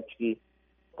रिसर्च की,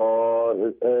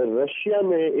 और रशिया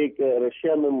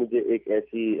में मुझे एक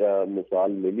ऐसी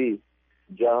मिसाल मिली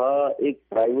जहां एक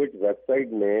प्राइवेट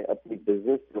वेबसाइट ने अपनी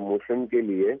बिजनेस प्रमोशन के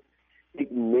लिए एक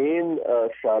मेन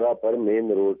शारा पर,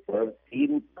 मेन रोड पर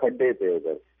 3 खड्डे थे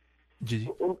उधर।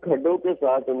 तो उन खड्डों के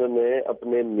साथ उन्होंने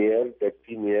अपने मेयर,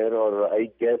 डिप्टी मेयर और आई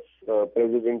गेस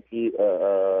प्रेसिडेंट की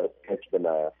स्केच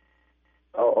बनाया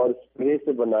और स्प्रे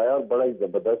से बनाया, और बड़ा ही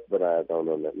जबरदस्त बनाया था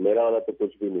उन्होंने। मेरा वाला तो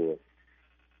कुछ भी नहीं है।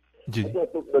 अच्छा,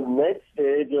 तो नेक्स्ट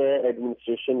डे जो है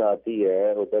एडमिनिस्ट्रेशन आती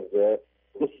है उधर, जो है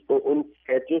उन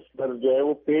स्केचेस पर जो है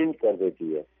वो पेंट कर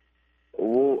देती है।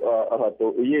 وہ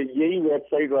تو یہی ویب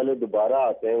سائٹ والے دوبارہ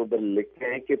آتے ہیں, ادھر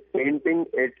لکھتے ہیں کہ painting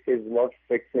it is not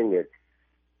fixing it.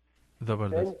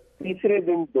 تیسرے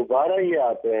دن دوبارہ یہ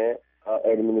آتے ہیں,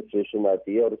 ایڈمنسٹریشن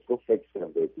آتی ہے اور اس کو فکس کر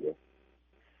دیتی ہے.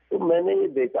 تو میں نے یہ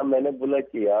دیکھا, میں نے بولا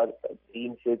کہ یار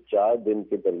 3 سے 4 دن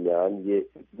کے درمیان یہ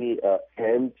اتنی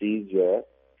اہم چیز جو ہے,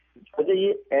 اچھا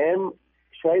یہ اہم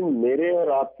شاید میرے اور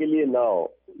آپ کے لیے نہ ہو,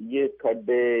 یہ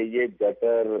کھڈے, یہ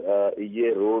گٹر,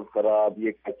 یہ روڈ خراب,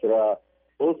 یہ کچرا,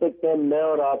 ہو سکتا ہے میں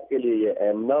اور آپ کے لیے یہ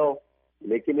اہم نہ ہو,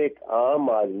 لیکن ایک عام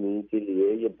آدمی کے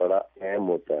لیے یہ بڑا اہم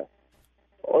ہوتا ہے.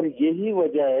 اور یہی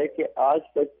وجہ ہے کہ آج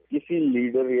تک کسی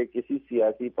لیڈر یا کسی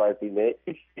سیاسی پارٹی نے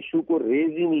اس ایشو کو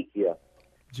ریز ہی نہیں کیا,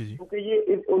 کیونکہ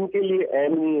یہ ان کے لیے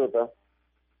اہم نہیں ہوتا.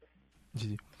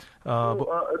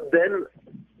 دین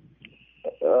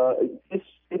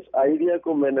اس آئیڈیا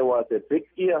کو میں نے وہاں سے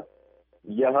پک کیا,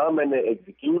 یہاں میں نے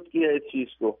ایگزیکیوٹ کیا اس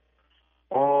چیز کو,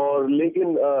 اور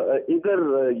لیکن ادھر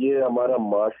یہ ہمارا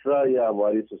معاشرہ یا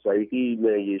ہماری سوسائٹی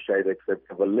میں یہ شاید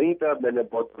ایکسیپٹیبل نہیں تھا. میں نے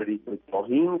بہت بڑی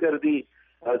توہین کر دی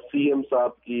سی ایم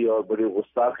صاحب کی, اور بڑی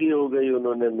گستاخی ہو گئی,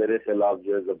 انہوں نے میرے خلاف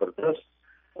جو ہے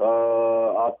زبردست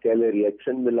آپ کہہ لیں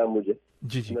ریئیکشن ملا مجھے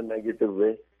نیگیٹو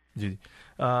وے. جی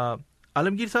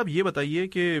عالمگیر صاحب یہ بتائیے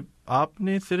کہ آپ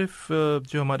نے صرف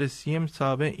جو ہمارے سی ایم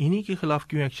صاحب ہیں انہی کے خلاف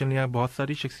کیوں ایکشن لیا؟ بہت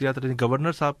ساری شخصیات رہتی ہیں,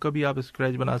 گورنر صاحب کا بھی آپ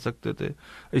اسکریچ بنا سکتے تھے.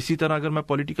 اسی طرح اگر میں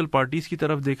پولیٹیکل پارٹیز کی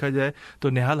طرف دیکھا جائے تو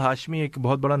نہال ہاشمی ایک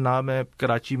بہت بڑا نام ہے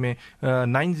کراچی میں,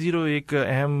 90 ایک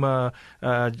اہم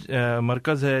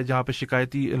مرکز ہے جہاں پہ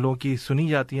شکایتی لوگوں کی سنی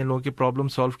جاتی ہیں, لوگوں کے پرابلم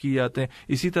سالو کیے جاتے ہیں.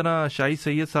 اسی طرح شاہی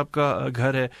سید صاحب کا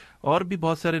گھر ہے, اور بھی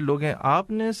بہت سارے لوگ ہیں.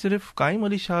 آپ نے صرف قائم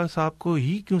علی شاہ صاحب کو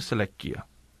ہی کیوں سلیکٹ کیا؟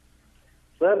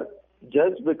 سر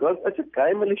جسٹ بیکاز, اچھا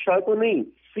قائم علی شاہ کو نہیں,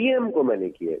 سی ایم کو میں نے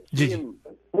کیا.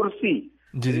 کرسی,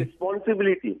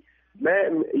 رسپانسبلٹی. میں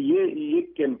یہ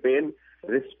کیمپین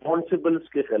رسپانسبلس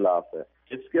کے خلاف ہے.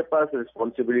 جس کے پاس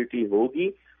رسپانسبلٹی ہوگی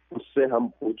اس سے ہم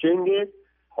پوچھیں گے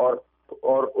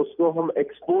اور اس کو ہم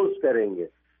ایکسپوز کریں گے.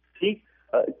 ٹھیک,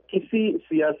 کسی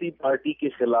سیاسی پارٹی کے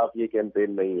خلاف یہ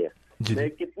کیمپین نہیں ہے. میں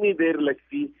کتنی دیر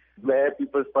لگتی, میں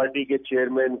پیپلز پارٹی کے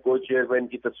چیئرمین کو چیئرمین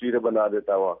کی تصویریں بنا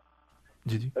دیتا ہوں.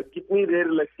 کتنی دیر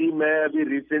لگتی, میں ابھی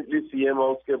ریسنٹلی سی ایم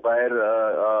ہاؤس کے باہر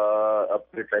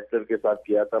اپنے ٹریکٹر کے ساتھ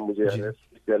کیا تھا, مجھے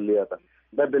اریسٹ کر لیا تھا.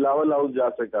 میں بلاول ہاؤس جا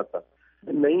سکتا تھا,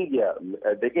 نہیں گیا.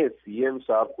 دیکھیں سی ایم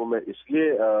صاحب کو میں اس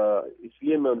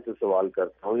لیے میں ان سے سوال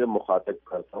کرتا ہوں یا مخاطب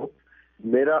کرتا ہوں,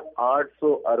 میرا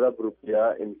 800 ارب روپیہ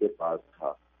ان کے پاس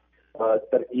تھا.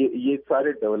 یہ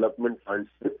سارے ڈیولپمنٹ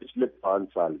فنڈز پچھلے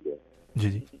 5 سال کے.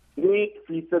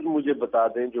 1% مجھے بتا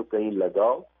دیں جو کہیں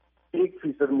لگاؤ,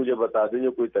 1% مجھے بتا دیں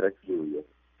جو کوئی ترقی ہوئی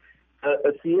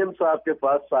ہے. سی ایم صاحب کے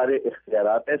پاس سارے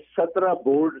اختیارات ہیں, 17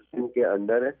 بورڈ ان کے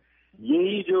انڈر ہیں.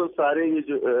 یہی جو سارے یہ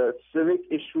جو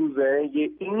سیوک ایشوز ہیں یہ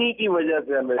انہی کی وجہ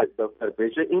سے ہمیں دفتر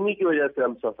پیش ہے, انہی کی وجہ سے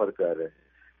ہم سفر کر رہے ہیں.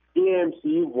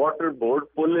 KMC, واٹر بورڈ,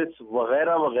 پولیس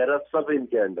وغیرہ وغیرہ سب ان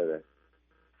کے انڈر ہے.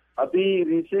 ابھی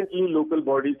ریسنٹلی لوکل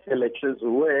باڈیز کے الیکشنز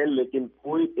ہوئے ہیں لیکن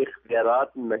کوئی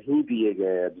اختیارات نہیں دیے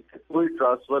گئے ہیں ابھی تک, کوئی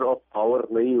ٹرانسفر آف پاور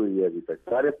نہیں ہوئی ہے ابھی تک.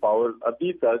 سارے پاور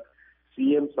ابھی تک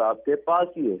سی ایم صاحب کے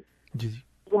پاس ہی ہے.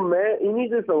 تو میں انہی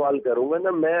سے سوال کروں گا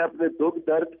نا, میں اپنے دکھ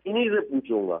درد انہی سے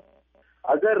پوچھوں گا.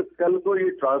 اگر کل کو یہ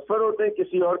ٹرانسفر ہوتے ہیں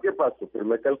کسی اور کے پاس تو پھر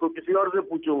میں کل کو کسی اور سے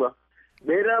پوچھوں گا.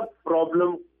 میرا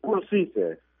پرابلم کرسی سے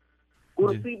ہے,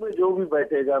 کرسی پہ جو بھی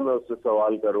بیٹھے گا میں اس سے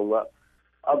سوال کروں گا.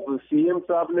 اب سی ایم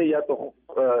صاحب نے یا تو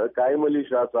قائم علی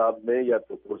شاہ صاحب نے یا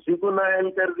تو کرسی کو نااہل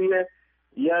کر دی ہے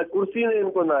یا کرسی نے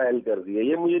ان کو نااہل کر دی ہے,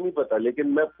 یہ مجھے نہیں پتا,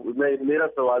 لیکن میرا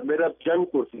سوال, میرا جنگ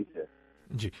کرسی سے.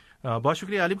 جی بہت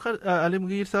شکریہ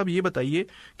عالمگیر صاحب. یہ بتائیے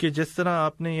کہ جس طرح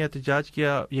آپ نے یہ احتجاج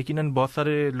کیا, یقیناً بہت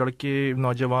سارے لڑکے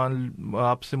نوجوان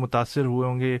آپ سے متاثر ہوئے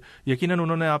ہوں گے, یقیناً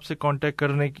انہوں نے آپ سے کانٹیکٹ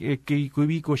کرنے کی کوئی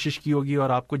بھی کوشش کی ہوگی اور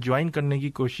آپ کو جوائن کرنے کی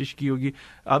کوشش کی ہوگی.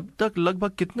 اب تک لگ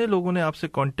بھگ کتنے لوگوں نے آپ سے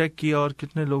کانٹیکٹ کیا اور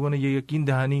کتنے لوگوں نے یہ یقین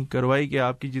دہانی کروائی کہ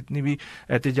آپ کی جتنی بھی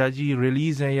احتجاجی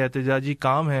ریلیز ہیں یا احتجاجی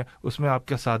کام ہیں اس میں آپ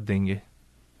کا ساتھ دیں گے؟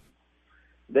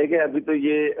 دیکھیں ابھی تو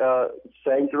یہ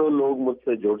سینکڑوں لوگ مجھ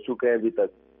سے جڑ چکے ہیں ابھی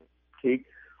تک. ٹھیک,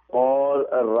 اور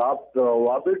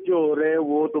روابط جو ہو رہے ہیں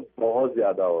وہ تو بہت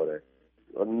زیادہ ہو رہے ہیں,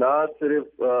 اور نہ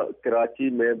صرف کراچی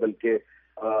میں بلکہ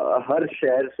ہر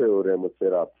شہر سے ہو رہے ہیں مجھ سے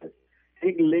رابطے.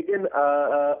 ٹھیک, لیکن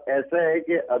ایسا ہے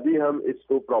کہ ابھی ہم اس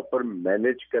کو پراپر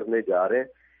مینج کرنے جا رہے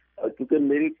ہیں, کیونکہ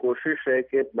میری کوشش ہے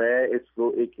کہ میں اس کو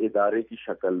ایک ادارے کی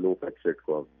شکل دوں, فیکسٹ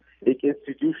کو ایک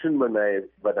انسٹیٹیوشن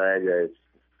بنایا جائے.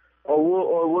 اور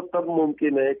وہ تب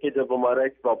ممکن ہے کہ جب ہمارا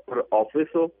ایک پراپر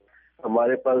آفس ہو,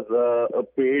 ہمارے پاس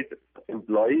پیڈ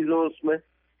امپلائیز ہو اس میں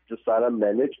جو سارا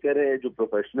مینج کریں, جو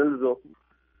پروفیشنلز ہو.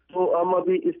 تو ہم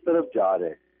ابھی اس طرف جا رہے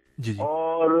ہیں.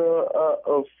 اور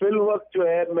فی الوقت جو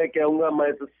ہے میں کہوں گا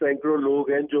میں تو سینکڑوں لوگ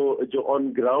ہیں جو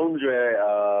آن گراؤنڈ جو ہے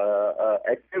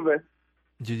ایکٹیو ہے.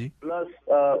 پلس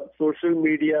سوشل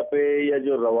میڈیا پہ یا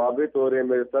جو روابط ہو رہے ہیں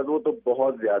میرے ساتھ وہ تو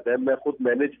بہت زیادہ ہے, میں خود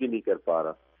مینج بھی نہیں کر پا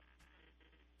رہا.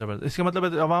 اس کا مطلب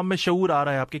عوام میں شعور آ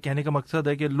رہا ہے. آپ کے کہنے کا مقصد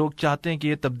ہے کہ لوگ چاہتے ہیں کہ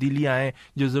یہ تبدیلیاں آئیں,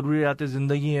 جو ضروریات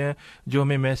زندگی ہیں جو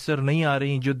ہمیں میسر نہیں آ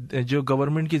رہی, جو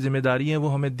گورنمنٹ کی ذمہ داری ہیں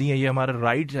وہ ہمیں دی ہیں, یہ ہمارا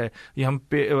رائٹ ہے, یہ ہم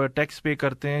ٹیکس پے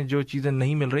کرتے ہیں, جو چیزیں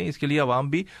نہیں مل رہی اس کے لیے عوام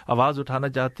بھی آواز اٹھانا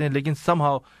چاہتے ہیں, لیکن سم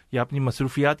ہاؤ یا اپنی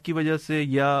مصروفیات کی وجہ سے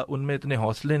یا ان میں اتنے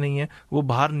حوصلے نہیں ہیں, وہ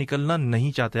باہر نکلنا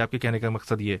نہیں چاہتے. آپ کے کہنے کا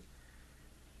مقصد یہ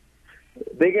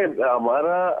دیکھیں,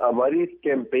 ہماری اس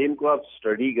کیمپین کو آپ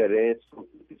اسٹڈی کریں,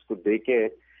 اس کو دیکھیں,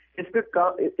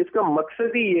 اس کا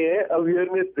مقصد ہی یہ ہے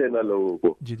اویئرنیس دینا لوگوں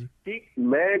کو. ٹھیک,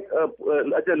 میں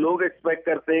اچھا لوگ ایکسپیکٹ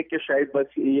کرتے ہیں کہ شاید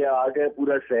بس یہ آ گئے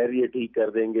پورا شہر یہ ٹھیک کر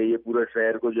دیں گے, یہ پورا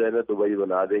شہر کو جو ہے نا دبئی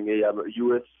بنا دیں گے یا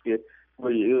یو ایس کے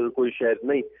کوئی شہر.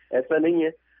 نہیں, ایسا نہیں ہے.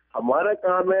 ہمارا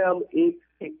کام ہے ہم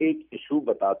ایک ایشو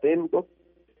بتاتے ہیں ان کو,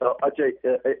 اچھا,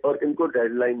 اور ان کو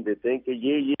ڈیڈ لائن دیتے ہیں کہ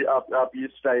یہ آپ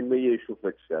اس ٹائم میں یہ ایشو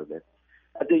فکس کر دیں.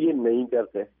 اچھا, یہ نہیں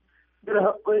کرتے, پھر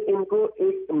ان کو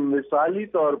ایک مثالی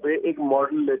طور پہ ایک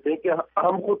ماڈل لیتے ہیں کہ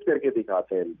ہم خود کر کے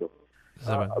دکھاتے ہیں ان کو.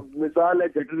 مثال ہے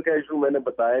گٹر کا ایشو, میں نے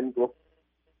بتایا ان کو,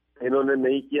 انہوں نے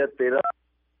نہیں کیا.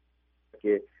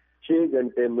 6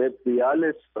 گھنٹے میں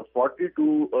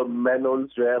 42 مین ہولز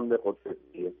جو ہے ہم نے خود سے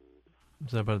کیے.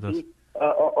 زبردست.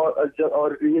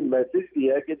 اور یہ میسج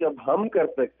دیا ہے کہ جب ہم کر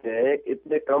سکتے ہیں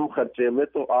اتنے کم خرچے میں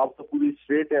تو آپ تو پوری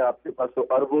اسٹیٹ ہے, آپ کے پاس تو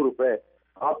اربوں روپے,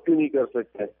 آپ کیوں نہیں کر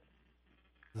سکتے.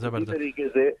 اسی طریقے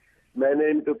سے میں نے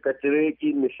ان کو کچرے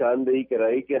کی نشاندہی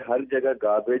کرائی کہ ہر جگہ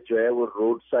گاربیج جو ہے وہ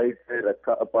روڈ سائڈ پہ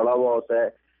رکھا پڑا ہوا ہوتا ہے.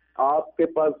 آپ کے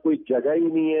پاس کوئی جگہ ہی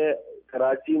نہیں ہے.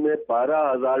 کراچی میں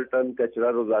 12,000 ٹن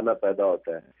کچرا روزانہ پیدا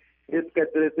ہوتا ہے. اس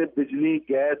کچرے سے بجلی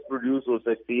گیس پروڈیوس ہو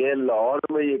سکتی ہے.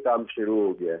 لاہور میں یہ کام شروع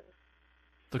ہو گیا ہے,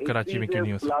 تو کراچی میں کیوں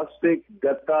نہیں ہو سکتا. پلاسٹک,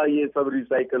 گتا, یہ سب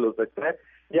ریسائیکل ہو سکتا ہے.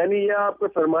 یعنی یہ آپ کا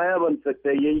سرمایہ بن سکتا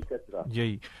ہے یہی کچرا.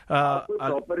 یہی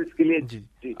اس کے لیے.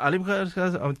 جی عالم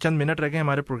خان, چند منٹ رہ گئے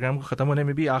ہمارے پروگرام کو ختم ہونے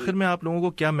میں بھی. آخر میں آپ لوگوں کو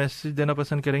کیا میسج دینا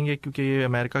پسند کریں گے, کیونکہ یہ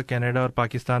امریکہ, کینیڈا اور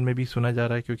پاکستان میں بھی سنا جا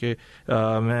رہا ہے, کیونکہ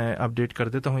میں اپڈیٹ کر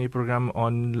دیتا ہوں یہ پروگرام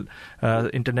آن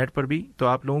انٹرنیٹ پر بھی. تو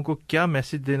آپ لوگوں کو کیا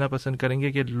میسج دینا پسند کریں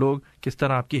گے کہ لوگ کس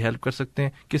طرح آپ کی ہیلپ کر سکتے ہیں,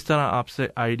 کس طرح آپ سے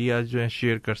آئیڈیاز جو ہیں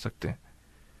شیئر کر سکتے ہیں.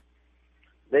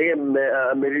 دیکھیے,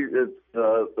 میری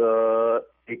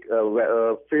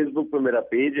فیس بک پہ میرا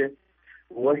پیج ہے,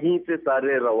 وہیں سے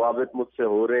سارے روابط مجھ سے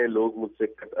ہو رہے ہیں, لوگ مجھ سے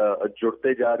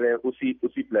جڑتے جا رہے ہیں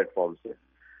اسی پلیٹ فارم سے.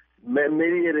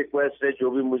 میری یہ ریکویسٹ ہے جو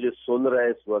بھی مجھے سن رہا ہے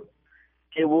اس وقت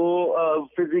کہ وہ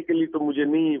فزیکلی تو مجھے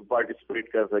نہیں پارٹیسپیٹ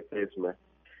کر سکتے اس میں,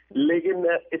 لیکن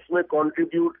اس میں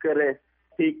کنٹریبیوٹ کریں.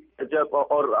 ٹھیک, جب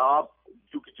اور آپ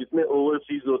کیونکہ جتنے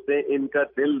اوورسیز ہوتے ہیں ان کا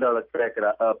دل دھڑکتا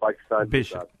ہے پاکستان کے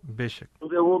ساتھ, بے شک,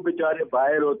 کیونکہ وہ بیچارے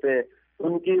باہر ہوتے ہیں,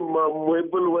 ان کی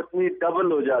محب الوطنی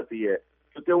ڈبل ہو جاتی ہے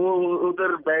کیونکہ وہ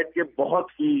ادھر بیٹھ کے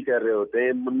بہت فیل کر رہے ہوتے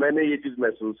ہیں. میں نے یہ چیز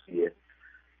محسوس کی ہے.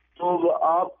 تو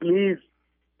آپ پلیز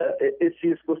اس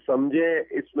چیز کو سمجھیں,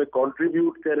 اس میں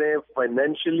کنٹریبیوٹ کریں,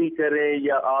 فائنینشلی کریں,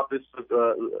 یا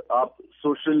آپ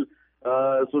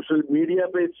سوشل میڈیا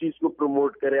پہ اس چیز کو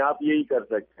پروموٹ کریں. آپ یہی کر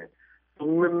سکتے ہیں. تو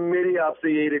میری آپ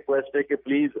سے یہی ریکویسٹ ہے کہ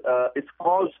پلیز اس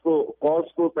کاز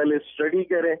کو پہلے اسٹڈی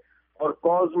کریں اور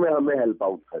کاز میں ہمیں ہیلپ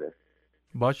آؤٹ کریں.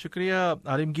 بہت شکریہ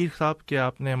عالمگیر صاحب کہ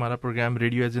آپ نے ہمارا program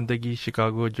radio Zindagi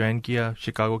Chicago join کیا.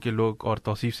 شکاگو کے لوگ اور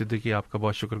توصیف صدیقی آپ کا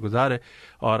بہت شکر گزار ہے,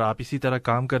 اور آپ اسی طرح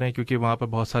کام کریں کیونکہ وہاں پر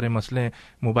بہت سارے مسئلے ہیں.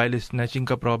 موبائل اسنیچنگ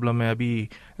کا پرابلم ہے, ابھی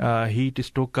ہیٹ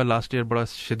اسٹروک کا لاسٹ ایئر بڑا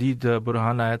شدید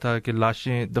بحران آیا تھا کہ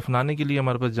لاشیں دفنانے کے لیے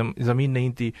ہمارے پاس زمین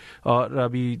نہیں تھی, اور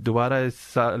ابھی دوبارہ اس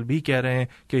سال بھی کہہ رہے ہیں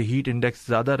کہ ہیٹ انڈیکس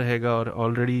زیادہ رہے گا, اور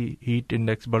آلریڈی ہیٹ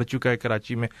انڈیکس بڑھ چکا ہے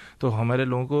کراچی میں. تو ہمارے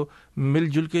لوگوں کو مل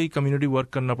جل کے ہی کمیونٹی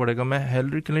ورک کرنا پڑے گا. میں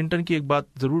ہیلری کلنٹن کی ایک بات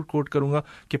ضرور کوٹ کروں گا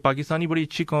کہ پاکستانی بڑی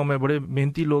اچھی قوم ہے, بڑے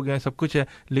محنتی لوگ ہیں, سب کچھ ہے,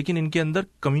 لیکن ان کے اندر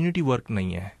کمیونٹی ورک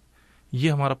نہیں ہے.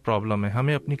 یہ ہمارا پرابلم ہے.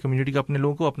 ہمیں اپنی کمیونٹی کا, اپنے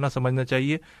لوگوں کو اپنا سمجھنا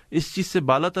چاہیے, اس چیز سے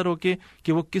بالا تر ہو کے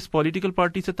کہ وہ کس پولیٹیکل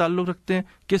پارٹی سے تعلق رکھتے ہیں,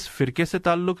 کس فرقے سے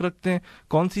تعلق رکھتے ہیں,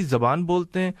 کون سی زبان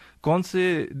بولتے ہیں, کون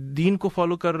سے دین کو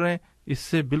فالو کر رہے ہیں, اس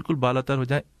سے بالکل بالا تر ہو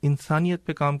جائیں, انسانیت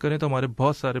پہ کام کریں تو ہمارے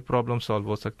بہت سارے پرابلم سالو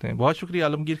ہو سکتے ہیں. بہت شکریہ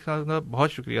عالمگیر خان صاحب,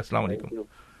 بہت شکریہ. السلام علیکم,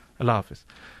 اللہ حافظ.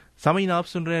 سامعین, آپ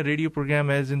سن رہے ہیں ریڈیو پروگرام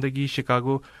ہے زندگی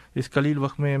شکاگو. اس قلیل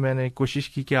وقت میں میں نے کوشش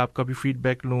کی کہ آپ کا بھی فیڈ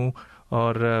بیک لوں,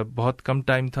 اور بہت کم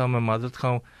ٹائم تھا, میں معذرت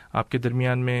خواہ ہوں. آپ کے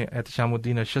درمیان میں احتشام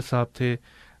الدین ارشد صاحب تھے,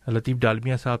 لطیف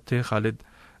ڈالمیا صاحب تھے, خالد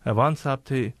اوان صاحب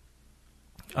تھے,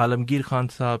 عالمگیر خان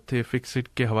صاحب تھے. فکسڈ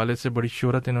کے حوالے سے بڑی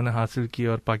شہرت انہوں نے حاصل کی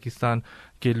اور پاکستان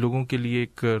کے لوگوں کے لیے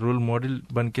ایک رول ماڈل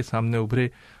بن کے سامنے ابھرے.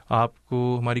 آپ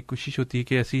आपको हमारी कोशिश होती है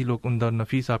कि ऐसे ही लोग उम्दा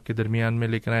नफीस आपके दरमियान में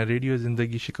लेकर आए। रेडियो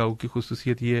ज़िंदगी शिकागो की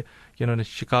खुसूसियत ये है कि इन्होंने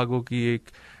शिकागो की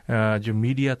एक जो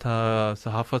मीडिया था,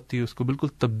 सहाफ़त थी, उसको बिल्कुल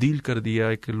तब्दील कर दिया।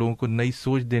 एक लोगों को नई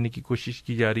सोच देने की कोशिश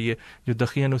की जा रही है। जो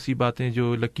दखियानुसी बातें,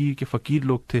 जो लकीर के फ़कीर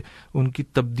लोग थे, उनकी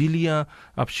तब्दीलियाँ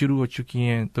अब शुरू हो चुकी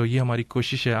हैं। तो ये हमारी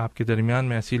कोशिश है आपके दरमियान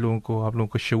में ऐसे लोगों को, आप लोगों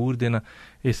को शऊर देना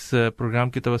इस प्रोग्राम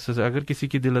की तवज्जो से। अगर किसी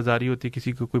की दिल आज़ारी होती है,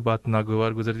 किसी को कोई बात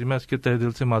नागवार गुजरती है, मैं उसके तहे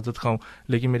दिल से माज़रत खाऊँ,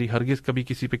 लेकिन मेरी हरगिज़ कभी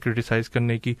किसी पे क्रिटिसाइज़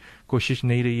करने की कोशिश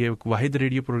नहीं रही है। एक वाहिद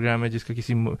रेडियो प्रोग्राम है जिसका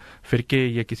किसी फ़िरके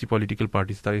या किसी पॉलिटिकल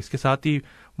पार्टी से था। इसके साथ ही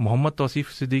मोहम्मद तौसीफ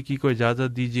सिद्दीकी को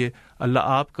इजाज़त दीजिए। अल्लाह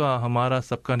आपका, हमारा,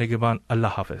 सबका निगहबान।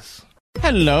 अल्लाह हाफ़िज़।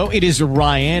 Hello, it is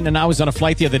Ryan, and I was on a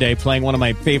flight the other day playing one of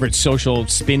my favorite social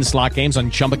spin slot games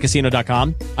on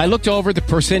ChumbaCasino.com. I looked over at the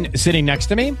person sitting next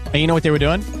to me, and you know what they were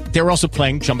doing? They were also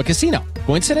playing Chumba Casino.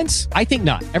 Coincidence? I think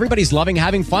not. Everybody's loving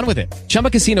having fun with it.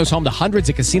 Chumba Casino is home to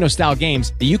hundreds of casino-style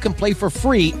games that you can play for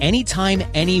free anytime,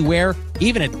 anywhere,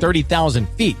 even at 30,000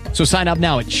 feet. So sign up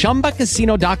now at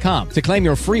ChumbaCasino.com to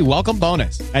claim your free welcome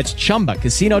bonus. That's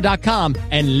ChumbaCasino.com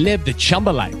and live the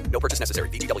Chumba life. No purchase necessary.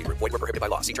 VGW. Void where prohibited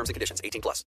by law. See terms and conditions. 18+.